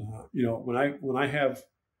 When I have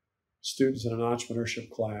students in an entrepreneurship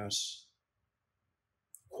class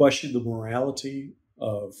question the morality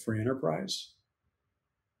of free enterprise,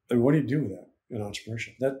 and what do you do with that in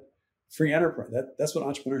entrepreneurship? That free enterprise, that's what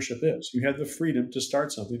entrepreneurship is. You have the freedom to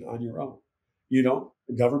start something on your own.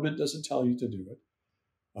 The government doesn't tell you to do it.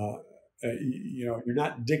 You're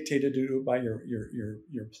not dictated to do it by your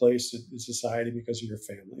place in society because of your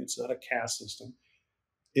family. It's not a caste system.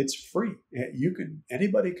 It's free.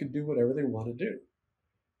 Anybody can do whatever they want to do,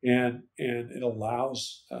 and it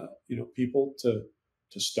allows people to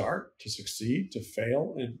start, to succeed, to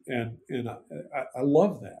fail, and I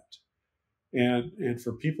love that. And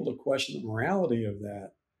for people to question the morality of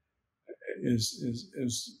that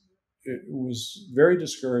it was very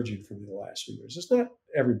discouraging for me the last few years. It's not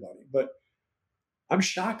everybody, but I'm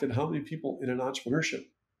shocked at how many people in an entrepreneurship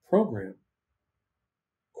program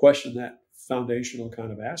question that foundational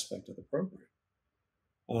kind of aspect of the program.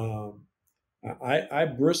 I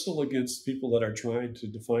bristle against people that are trying to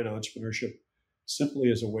define entrepreneurship simply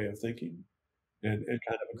as a way of thinking and kind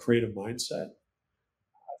of a creative mindset.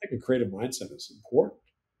 I think a creative mindset is important,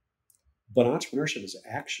 but entrepreneurship is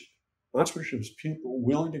action. Entrepreneurship is people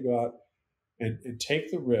willing to go out and take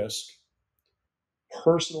the risk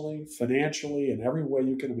personally, financially, in every way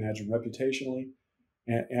you can imagine, reputationally,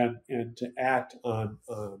 and to act on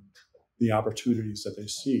the opportunities that they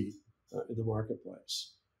see in the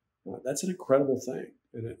marketplace. That's an incredible thing,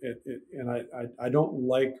 and I don't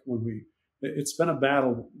like when it's been a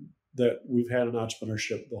battle that we've had in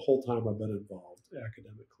entrepreneurship the whole time I've been involved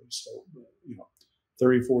academically. So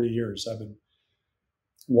 30, 40 years I've been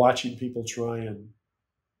watching people try and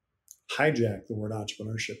hijack the word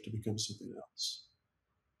entrepreneurship to become something else.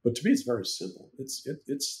 But to me, it's very simple. It's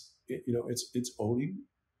owning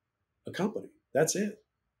a company. That's it.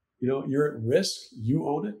 You're at risk. You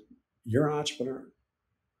own it. You're an entrepreneur,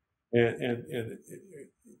 and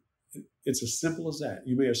it's as simple as that.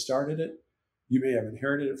 You may have started it. You may have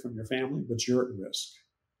inherited it from your family, but you're at risk.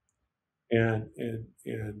 And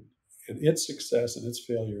its success and its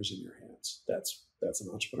failure is in your hands. That's an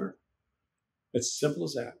entrepreneur. It's simple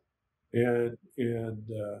as that. And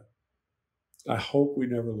I hope we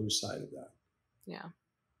never lose sight of that. Yeah.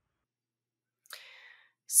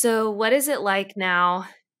 So what is it like now?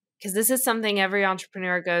 Because this is something every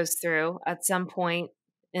entrepreneur goes through at some point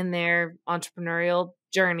in their entrepreneurial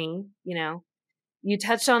journey. You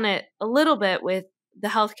touched on it a little bit with the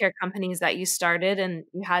healthcare companies that you started and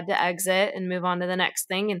you had to exit and move on to the next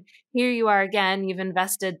thing. And here you are again, you've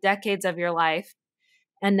invested decades of your life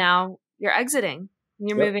and now you're exiting and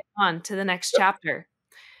you're moving on to the next chapter.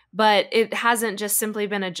 But it hasn't just simply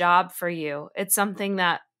been a job for you. It's something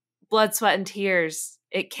that blood, sweat, and tears,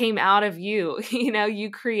 it came out of you.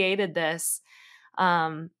 You created this.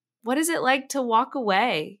 What is it like to walk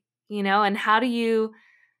away? And how do you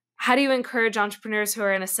encourage entrepreneurs who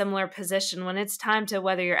are in a similar position when it's time to,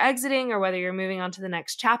 whether you're exiting or whether you're moving on to the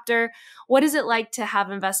next chapter? What is it like to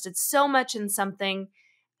have invested so much in something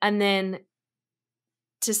and then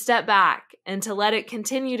to step back and to let it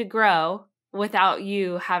continue to grow without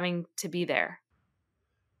you having to be there?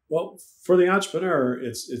 Well, for the entrepreneur,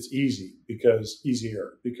 it's easier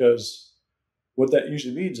because what that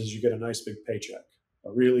usually means is you get a nice big paycheck,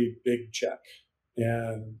 a really big check,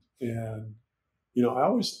 and I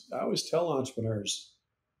always tell entrepreneurs,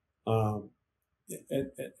 Um,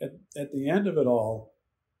 at the end of it all,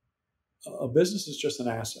 a business is just an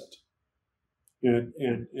asset. And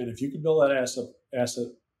if you can build that asset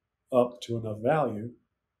up to enough value,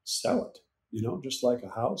 sell it. Just like a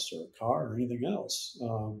house or a car or anything else.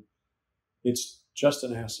 It's just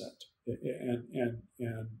an asset. And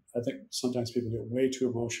I think sometimes people get way too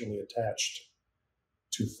emotionally attached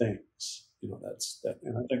to things.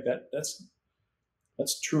 And I think that's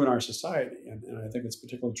true in our society, and I think it's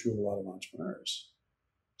particularly true of a lot of entrepreneurs.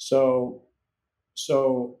 So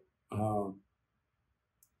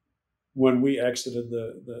when we exited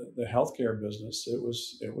the healthcare business, it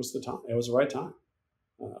was the time. It was the right time.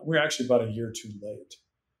 We were actually about a year too late,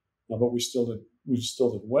 but we still did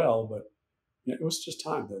well. But it was just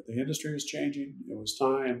time. That the industry was changing. It was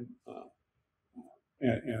time,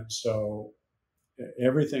 and so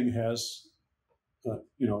everything has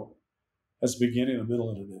has a beginning, a middle,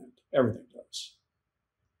 and an end. Everything does.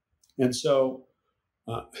 And so,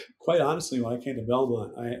 quite honestly, when I came to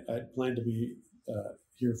Belmont, I planned to be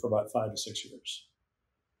here for about 5 to 6 years.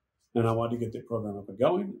 And I wanted to get the program up and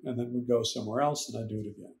going, and then we'd go somewhere else, and I'd do it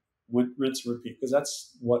again. Rinse and repeat, because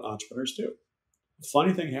that's what entrepreneurs do. A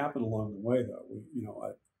funny thing happened along the way, though.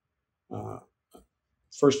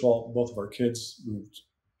 First of all, both of our kids moved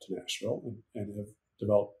to Nashville and have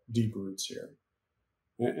developed deep roots here.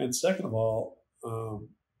 And second of all,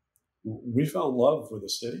 we fell in love with the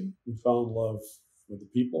city. We fell in love with the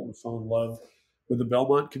people. We fell in love with the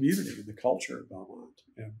Belmont community and the culture of Belmont.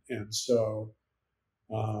 And so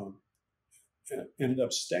ended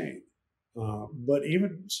up staying. But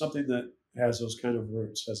even something that has those kind of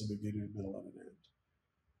roots has a beginning, a middle, and an end.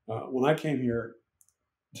 When I came here,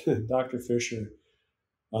 Dr. Fisher,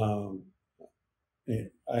 I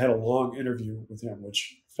had a long interview with him,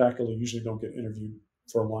 which faculty usually don't get interviewed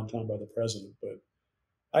for a long time by the president, but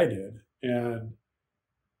I did. And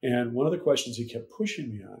one of the questions he kept pushing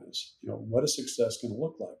me on is, what is success going to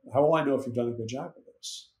look like? How will I know if you've done a good job with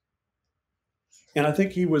this? And I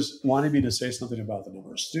think he was wanting me to say something about the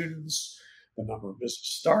number of students, the number of business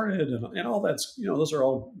started, and all that's, those are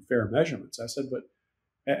all fair measurements. I said, but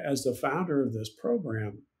as the founder of this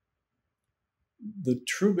program, the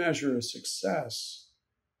true measure of success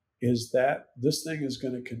is that this thing is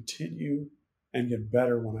going to continue and get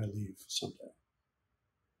better when I leave someday.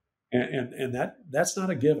 And that's not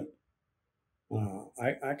a given.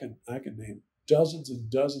 I can name dozens and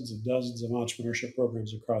dozens and dozens of entrepreneurship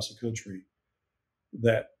programs across the country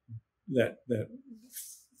that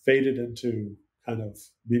faded into kind of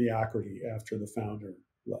mediocrity after the founder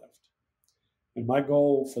left. And my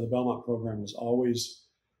goal for the Belmont program was always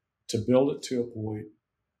to build it to a point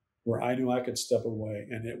where I knew I could step away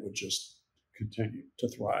and it would just continue to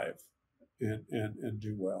thrive and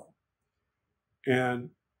do well. And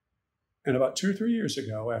about 2 or 3 years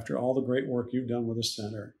ago, after all the great work you've done with the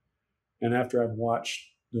center, and after I've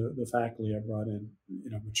watched the faculty I brought in,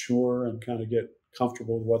 mature and kind of get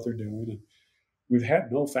comfortable with what they're doing, and we've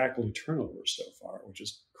had no faculty turnover so far, which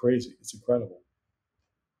is crazy. It's incredible.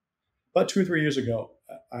 About 2 or 3 years ago,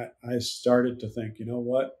 I started to think, you know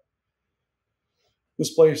what?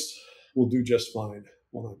 This place will do just fine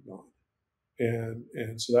when I'm gone.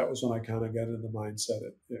 And so that was when I kind of got into the mindset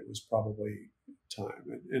it was probably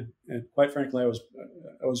time. And quite frankly,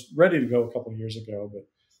 I was ready to go a couple of years ago, but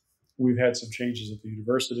we've had some changes at the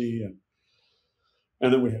university,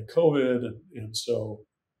 and then we had COVID, and so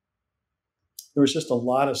there was just a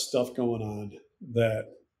lot of stuff going on that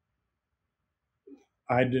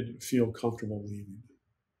I didn't feel comfortable leaving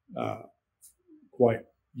quite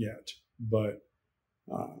yet, but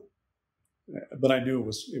I knew it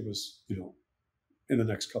was in the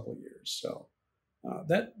next couple of years. So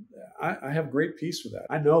that I have great peace with that.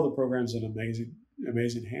 I know the program's in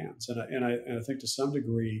amazing hands, and I think to some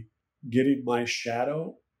degree, getting my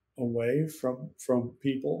shadow away from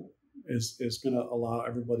people is going to allow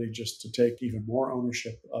everybody just to take even more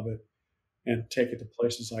ownership of it and take it to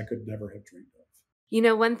places I could never have dreamed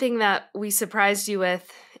of. One thing that we surprised you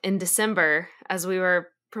with in December as we were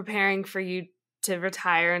preparing for you to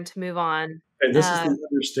retire and to move on. Hey, this is the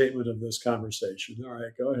understatement of this conversation. All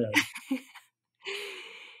right, go ahead.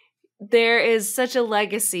 There is such a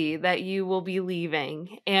legacy that you will be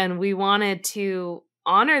leaving, and we wanted to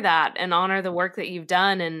honor that and honor the work that you've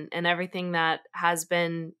done and everything that has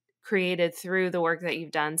been created through the work that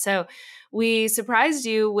you've done. So we surprised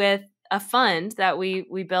you with a fund that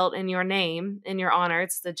we built in your name, in your honor.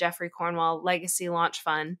 It's the Jeff Cornwall Legacy Launch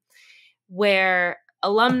Fund, where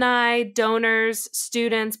alumni, donors,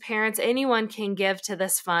 students, parents, anyone can give to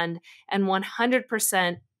this fund, and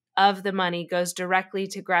 100% of the money goes directly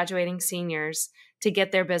to graduating seniors to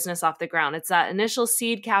get their business off the ground. It's that initial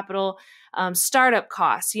seed capital, startup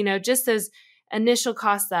costs, just those initial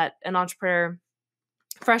costs that an entrepreneur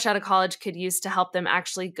fresh out of college could use to help them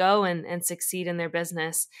actually go and succeed in their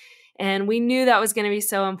business. And we knew that was going to be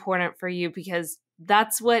so important for you because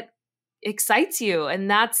that's what excites you, and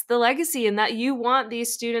that's the legacy, and that you want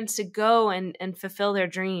these students to go and fulfill their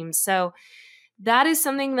dreams. So that is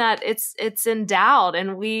something that it's endowed.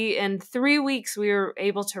 And in 3 weeks, we were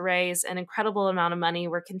able to raise an incredible amount of money.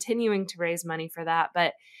 We're continuing to raise money for that,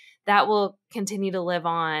 but that will continue to live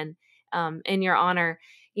on in your honor.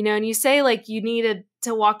 And you say like you needed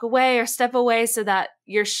to walk away or step away so that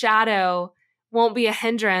your shadow won't be a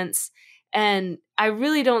hindrance. And I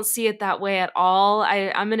really don't see it that way at all.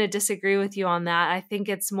 I'm going to disagree with you on that. I think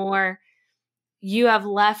it's more you have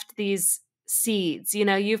left these seeds,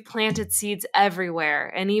 you've planted seeds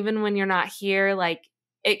everywhere. And even when you're not here, like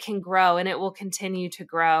it can grow and it will continue to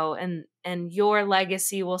grow. And your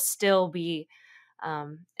legacy will still be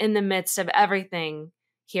in the midst of everything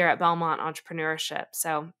here at Belmont Entrepreneurship.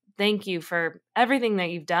 So thank you for everything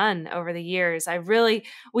that you've done over the years.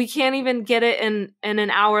 We can't even get it in an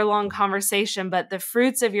hour-long conversation, but the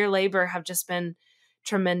fruits of your labor have just been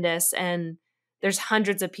tremendous. And there's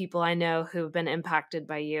hundreds of people I know who have been impacted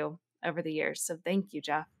by you over the years. So thank you,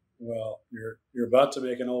 Jeff. Well, you're about to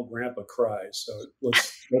make an old grandpa cry, so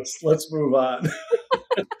let's move on.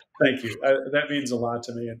 Thank you. That means a lot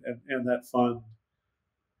to me, and that fund.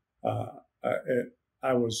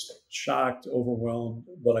 I was shocked, overwhelmed,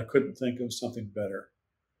 but I couldn't think of something better.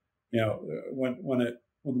 When the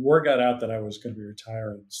word got out that I was going to be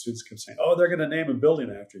retiring, students kept saying, "Oh, they're going to name a building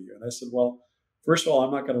after you," and I said, "Well, first of all, I'm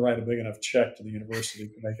not going to write a big enough check to the university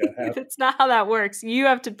to make that happen." It's not how that works. You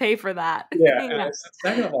have to pay for that. Yeah. And I said,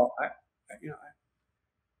 second of all,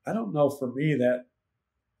 I don't know. For me, that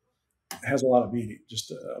has a lot of meaning. Just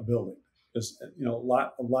a building, because a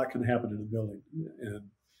lot can happen in a building,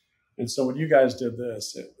 and so when you guys did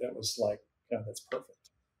this, it was like, God, that's perfect.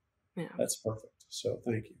 Yeah, that's perfect. So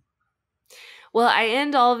thank you. Well, I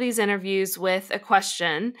end all of these interviews with a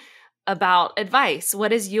question about advice.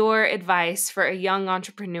 What is your advice for a young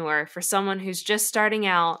entrepreneur, for someone who's just starting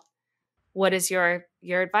out? What is your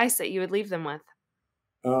advice that you would leave them with?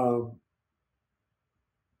 I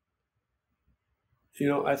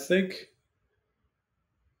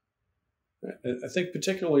think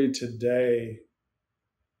particularly today,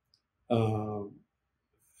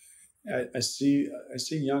 I see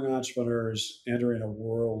young entrepreneurs entering a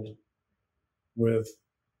world with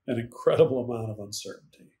an incredible amount of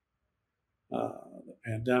uncertainty. The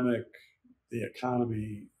pandemic, the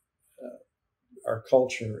economy, our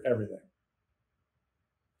culture, everything.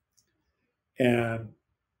 And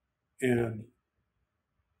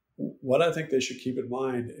what I think they should keep in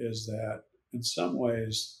mind is that in some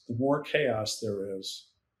ways, the more chaos there is,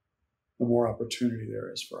 the more opportunity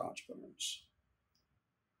there is for entrepreneurs.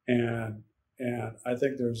 And I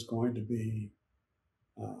think there's going to be,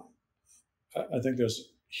 I think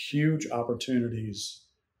there's huge opportunities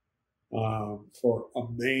for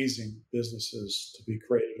amazing businesses to be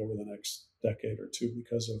created over the next decade or two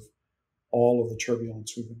because of all of the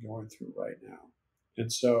turbulence we've been going through right now.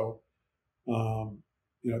 And so,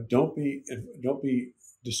 don't be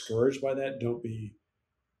discouraged by that. Don't be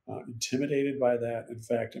intimidated by that. In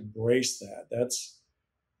fact, embrace that.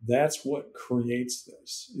 That's what creates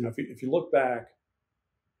this. If you look back,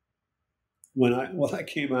 when I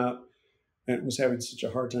came out and was having such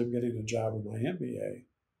a hard time getting a job with my MBA,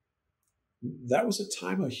 that was a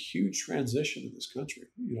time of huge transition in this country.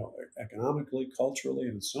 Economically, culturally,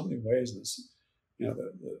 and in so many ways.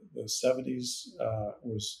 The 70s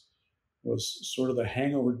was sort of the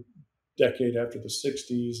hangover decade after the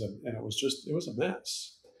 60s, and it was a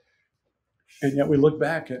mess. And yet we look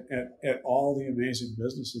back at all the amazing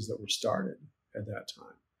businesses that were started at that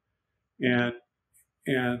time,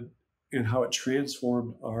 and how it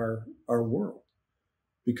transformed our world,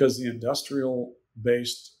 because the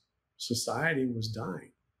industrial-based society was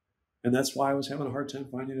dying, and that's why I was having a hard time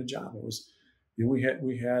finding a job. It was, we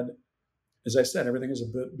had, as I said, everything is a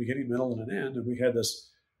beginning, middle, and an end, and we had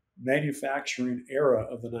this manufacturing era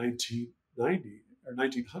of the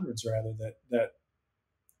 1900s rather, that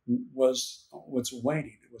was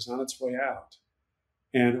waning. It was on its way out,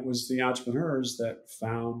 and it was the entrepreneurs that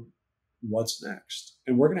found what's next.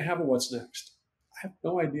 And we're going to have a what's next. I have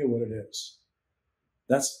no idea what it is.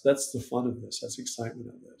 That's the fun of this. That's the excitement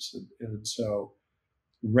of this. And so,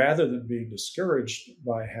 rather than being discouraged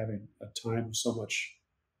by having a time of so much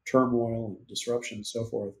turmoil and disruption and so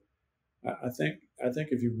forth, I think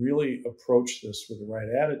if you really approach this with the right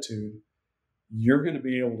attitude, you're going to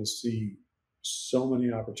be able to see so many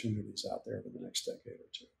opportunities out there over the next decade or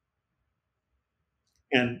two.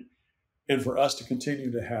 And for us to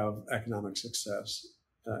continue to have economic success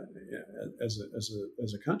as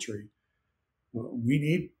a country, we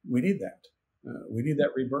need that. We need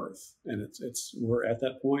that rebirth, and we're at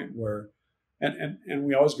that point where, and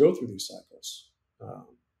we always go through these cycles.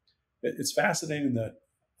 It's fascinating that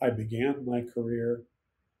I began my career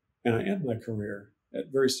and I end my career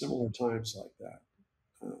at very similar times like that.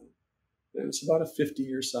 And it's about a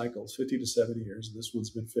 50-year cycle, 50 to 70 years, and this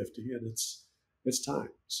one's been 50, and it's time.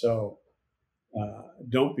 So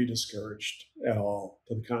don't be discouraged at all.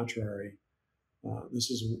 To the contrary, this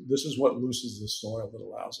is what loosens the soil that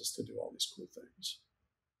allows us to do all these cool things.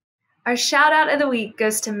 Our shout out of the week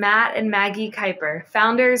goes to Matt and Maggie Kuyper,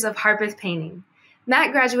 founders of Harpeth Painting.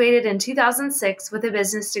 Matt graduated in 2006 with a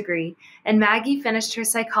business degree, and Maggie finished her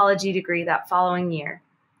psychology degree that following year.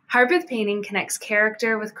 Harpeth Painting connects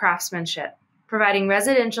character with craftsmanship, providing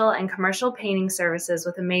residential and commercial painting services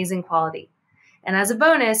with amazing quality. And as a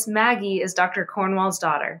bonus, Maggie is Dr. Cornwall's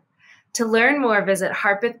daughter. To learn more, visit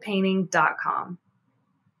harpethpainting.com.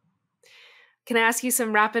 Can I ask you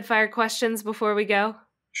some rapid fire questions before we go?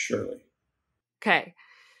 Surely. Okay.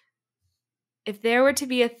 If there were to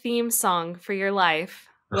be a theme song for your life,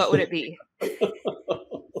 what would it be?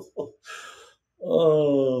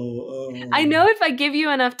 I know if I give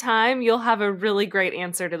you enough time, you'll have a really great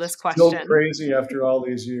answer to this question. Still crazy after all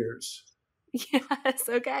these years. Yes,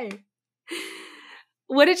 okay.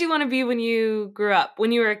 What did you want to be when you grew up,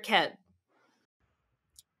 when you were a kid?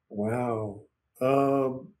 Wow.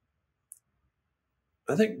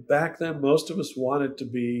 I think back then, most of us wanted to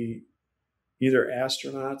be either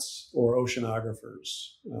astronauts or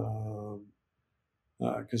oceanographers.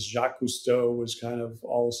 Because Jacques Cousteau was kind of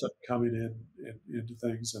all of a sudden coming into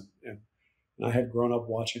things. And I had grown up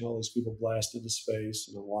watching all these people blast into space,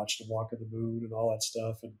 and I watched them walk on the moon and all that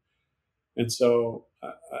stuff. And so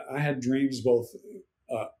I had dreams both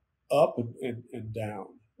up and down,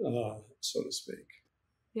 so to speak.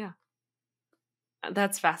 Yeah.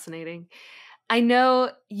 That's fascinating. I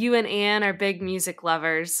know you and Anne are big music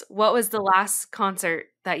lovers. What was the last concert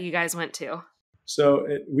that you guys went to? So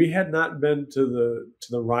we had not been to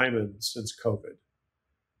the Ryman since COVID,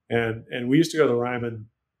 and we used to go to the Ryman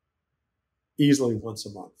easily once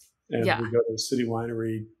a month, and we go to the City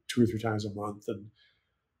Winery 2 or 3 times a month, and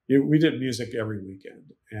we did music every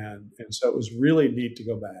weekend, and so it was really neat to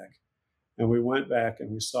go back. And we went back and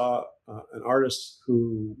we saw an artist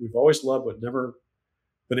who we've always loved but never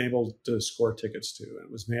been able to score tickets to, and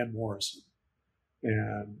it was Van Morrison.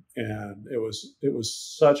 And it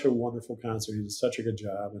was such a wonderful concert. He did such a good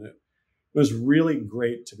job, and it was really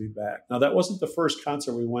great to be back. Now, that wasn't the first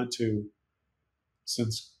concert we went to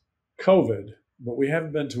since COVID, but we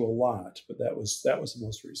haven't been to a lot. But that was the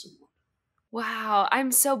most recent one. Wow,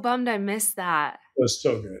 I'm so bummed I missed that. It was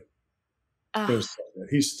so good. It was so good.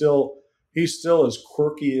 He's still as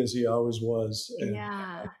quirky as he always was.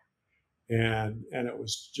 And, and it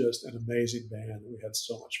was just an amazing band. We had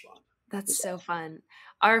so much fun. That's so fun.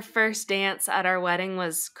 Our first dance at our wedding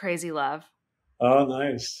was Crazy Love. Oh,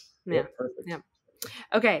 nice. Yeah. Perfect. Yeah.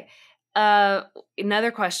 Okay.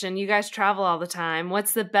 Another question. You guys travel all the time.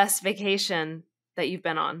 What's the best vacation that you've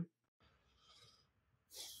been on?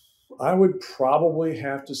 I would probably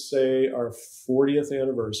have to say our 40th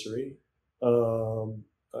anniversary.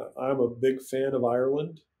 I'm a big fan of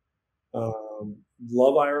Ireland.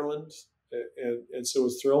 Love Ireland. And so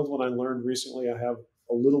was thrilled when I learned recently I have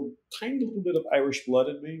a tiny little bit of Irish blood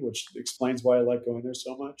in me, which explains why I like going there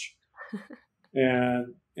so much.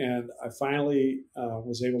 And I finally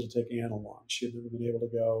was able to take Anne along. She had never been able to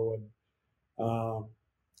go,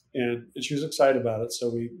 and she was excited about it. So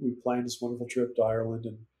we planned this wonderful trip to Ireland,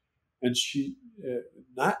 and she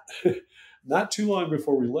not too long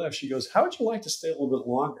before we left, she goes, "How would you like to stay a little bit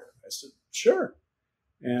longer?" I said, "Sure."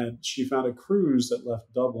 And she found a cruise that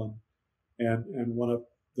left Dublin and went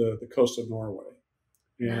up the coast of Norway.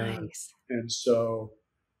 Nice. And so,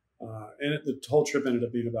 the whole trip ended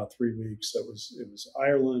up being about 3 weeks. It was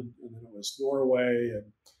Ireland, and then it was Norway,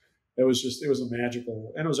 and it was a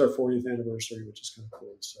magical, and it was our 40th anniversary, which is kind of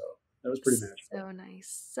cool. So that was pretty magical. So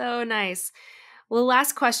nice. So nice. Well,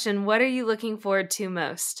 last question. What are you looking forward to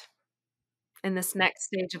most in this next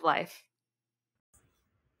stage of life?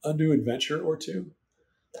 A new adventure or two.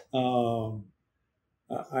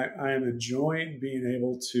 I am enjoying being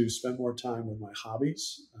able to spend more time with my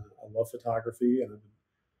hobbies. I love photography, and I've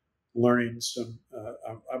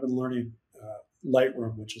been learning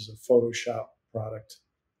Lightroom, which is a Photoshop product,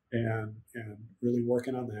 and really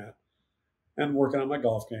working on that, and working on my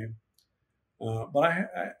golf game. But I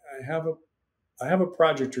have I have a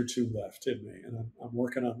project or two left in me, and I'm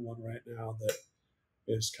working on one right now that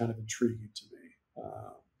is kind of intriguing to me.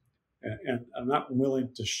 And I'm not willing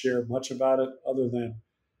to share much about it other than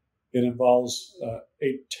it involves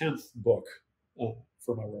a 10th book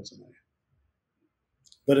for my resume.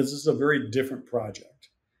 But this is a very different project.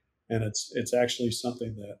 And it's actually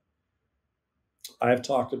something that I've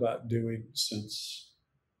talked about doing since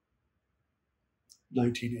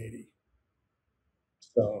 1980.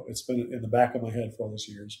 So it's been in the back of my head for all these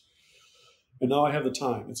years. And now I have the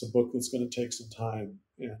time. It's a book that's going to take some time,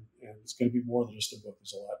 and it's going to be more than just a book.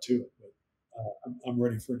 There's a lot to it, but I'm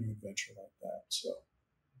ready for a new adventure like that. So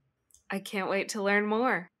I can't wait to learn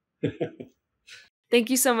more. Thank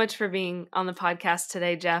you so much for being on the podcast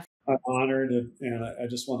today, Jeff. I'm honored, and I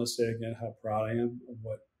just want to say again how proud I am of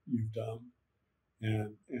what you've done,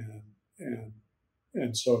 and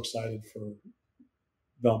so excited for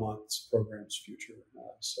Belmont's program's future.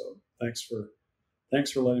 So thanks for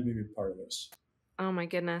letting me be part of this. Oh my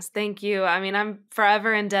goodness. Thank you. I mean, I'm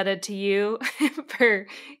forever indebted to you for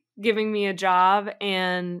giving me a job,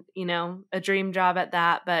 and, a dream job at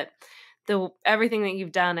that. But everything that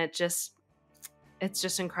you've done, it's just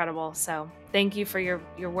incredible. So thank you for your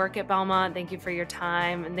work at Belmont. Thank you for your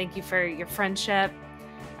time, and thank you for your friendship.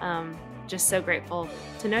 Just so grateful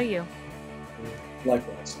to know you.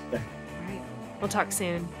 Likewise. Thank you. All right. We'll talk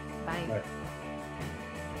soon. Bye. Bye.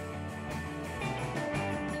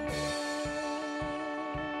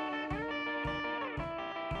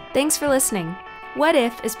 Thanks for listening. What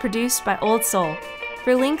If is produced by Old Soul.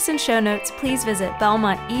 For links and show notes, please visit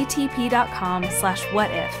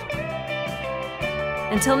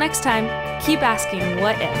belmontetp.com/whatif. Until next time, keep asking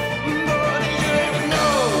what if.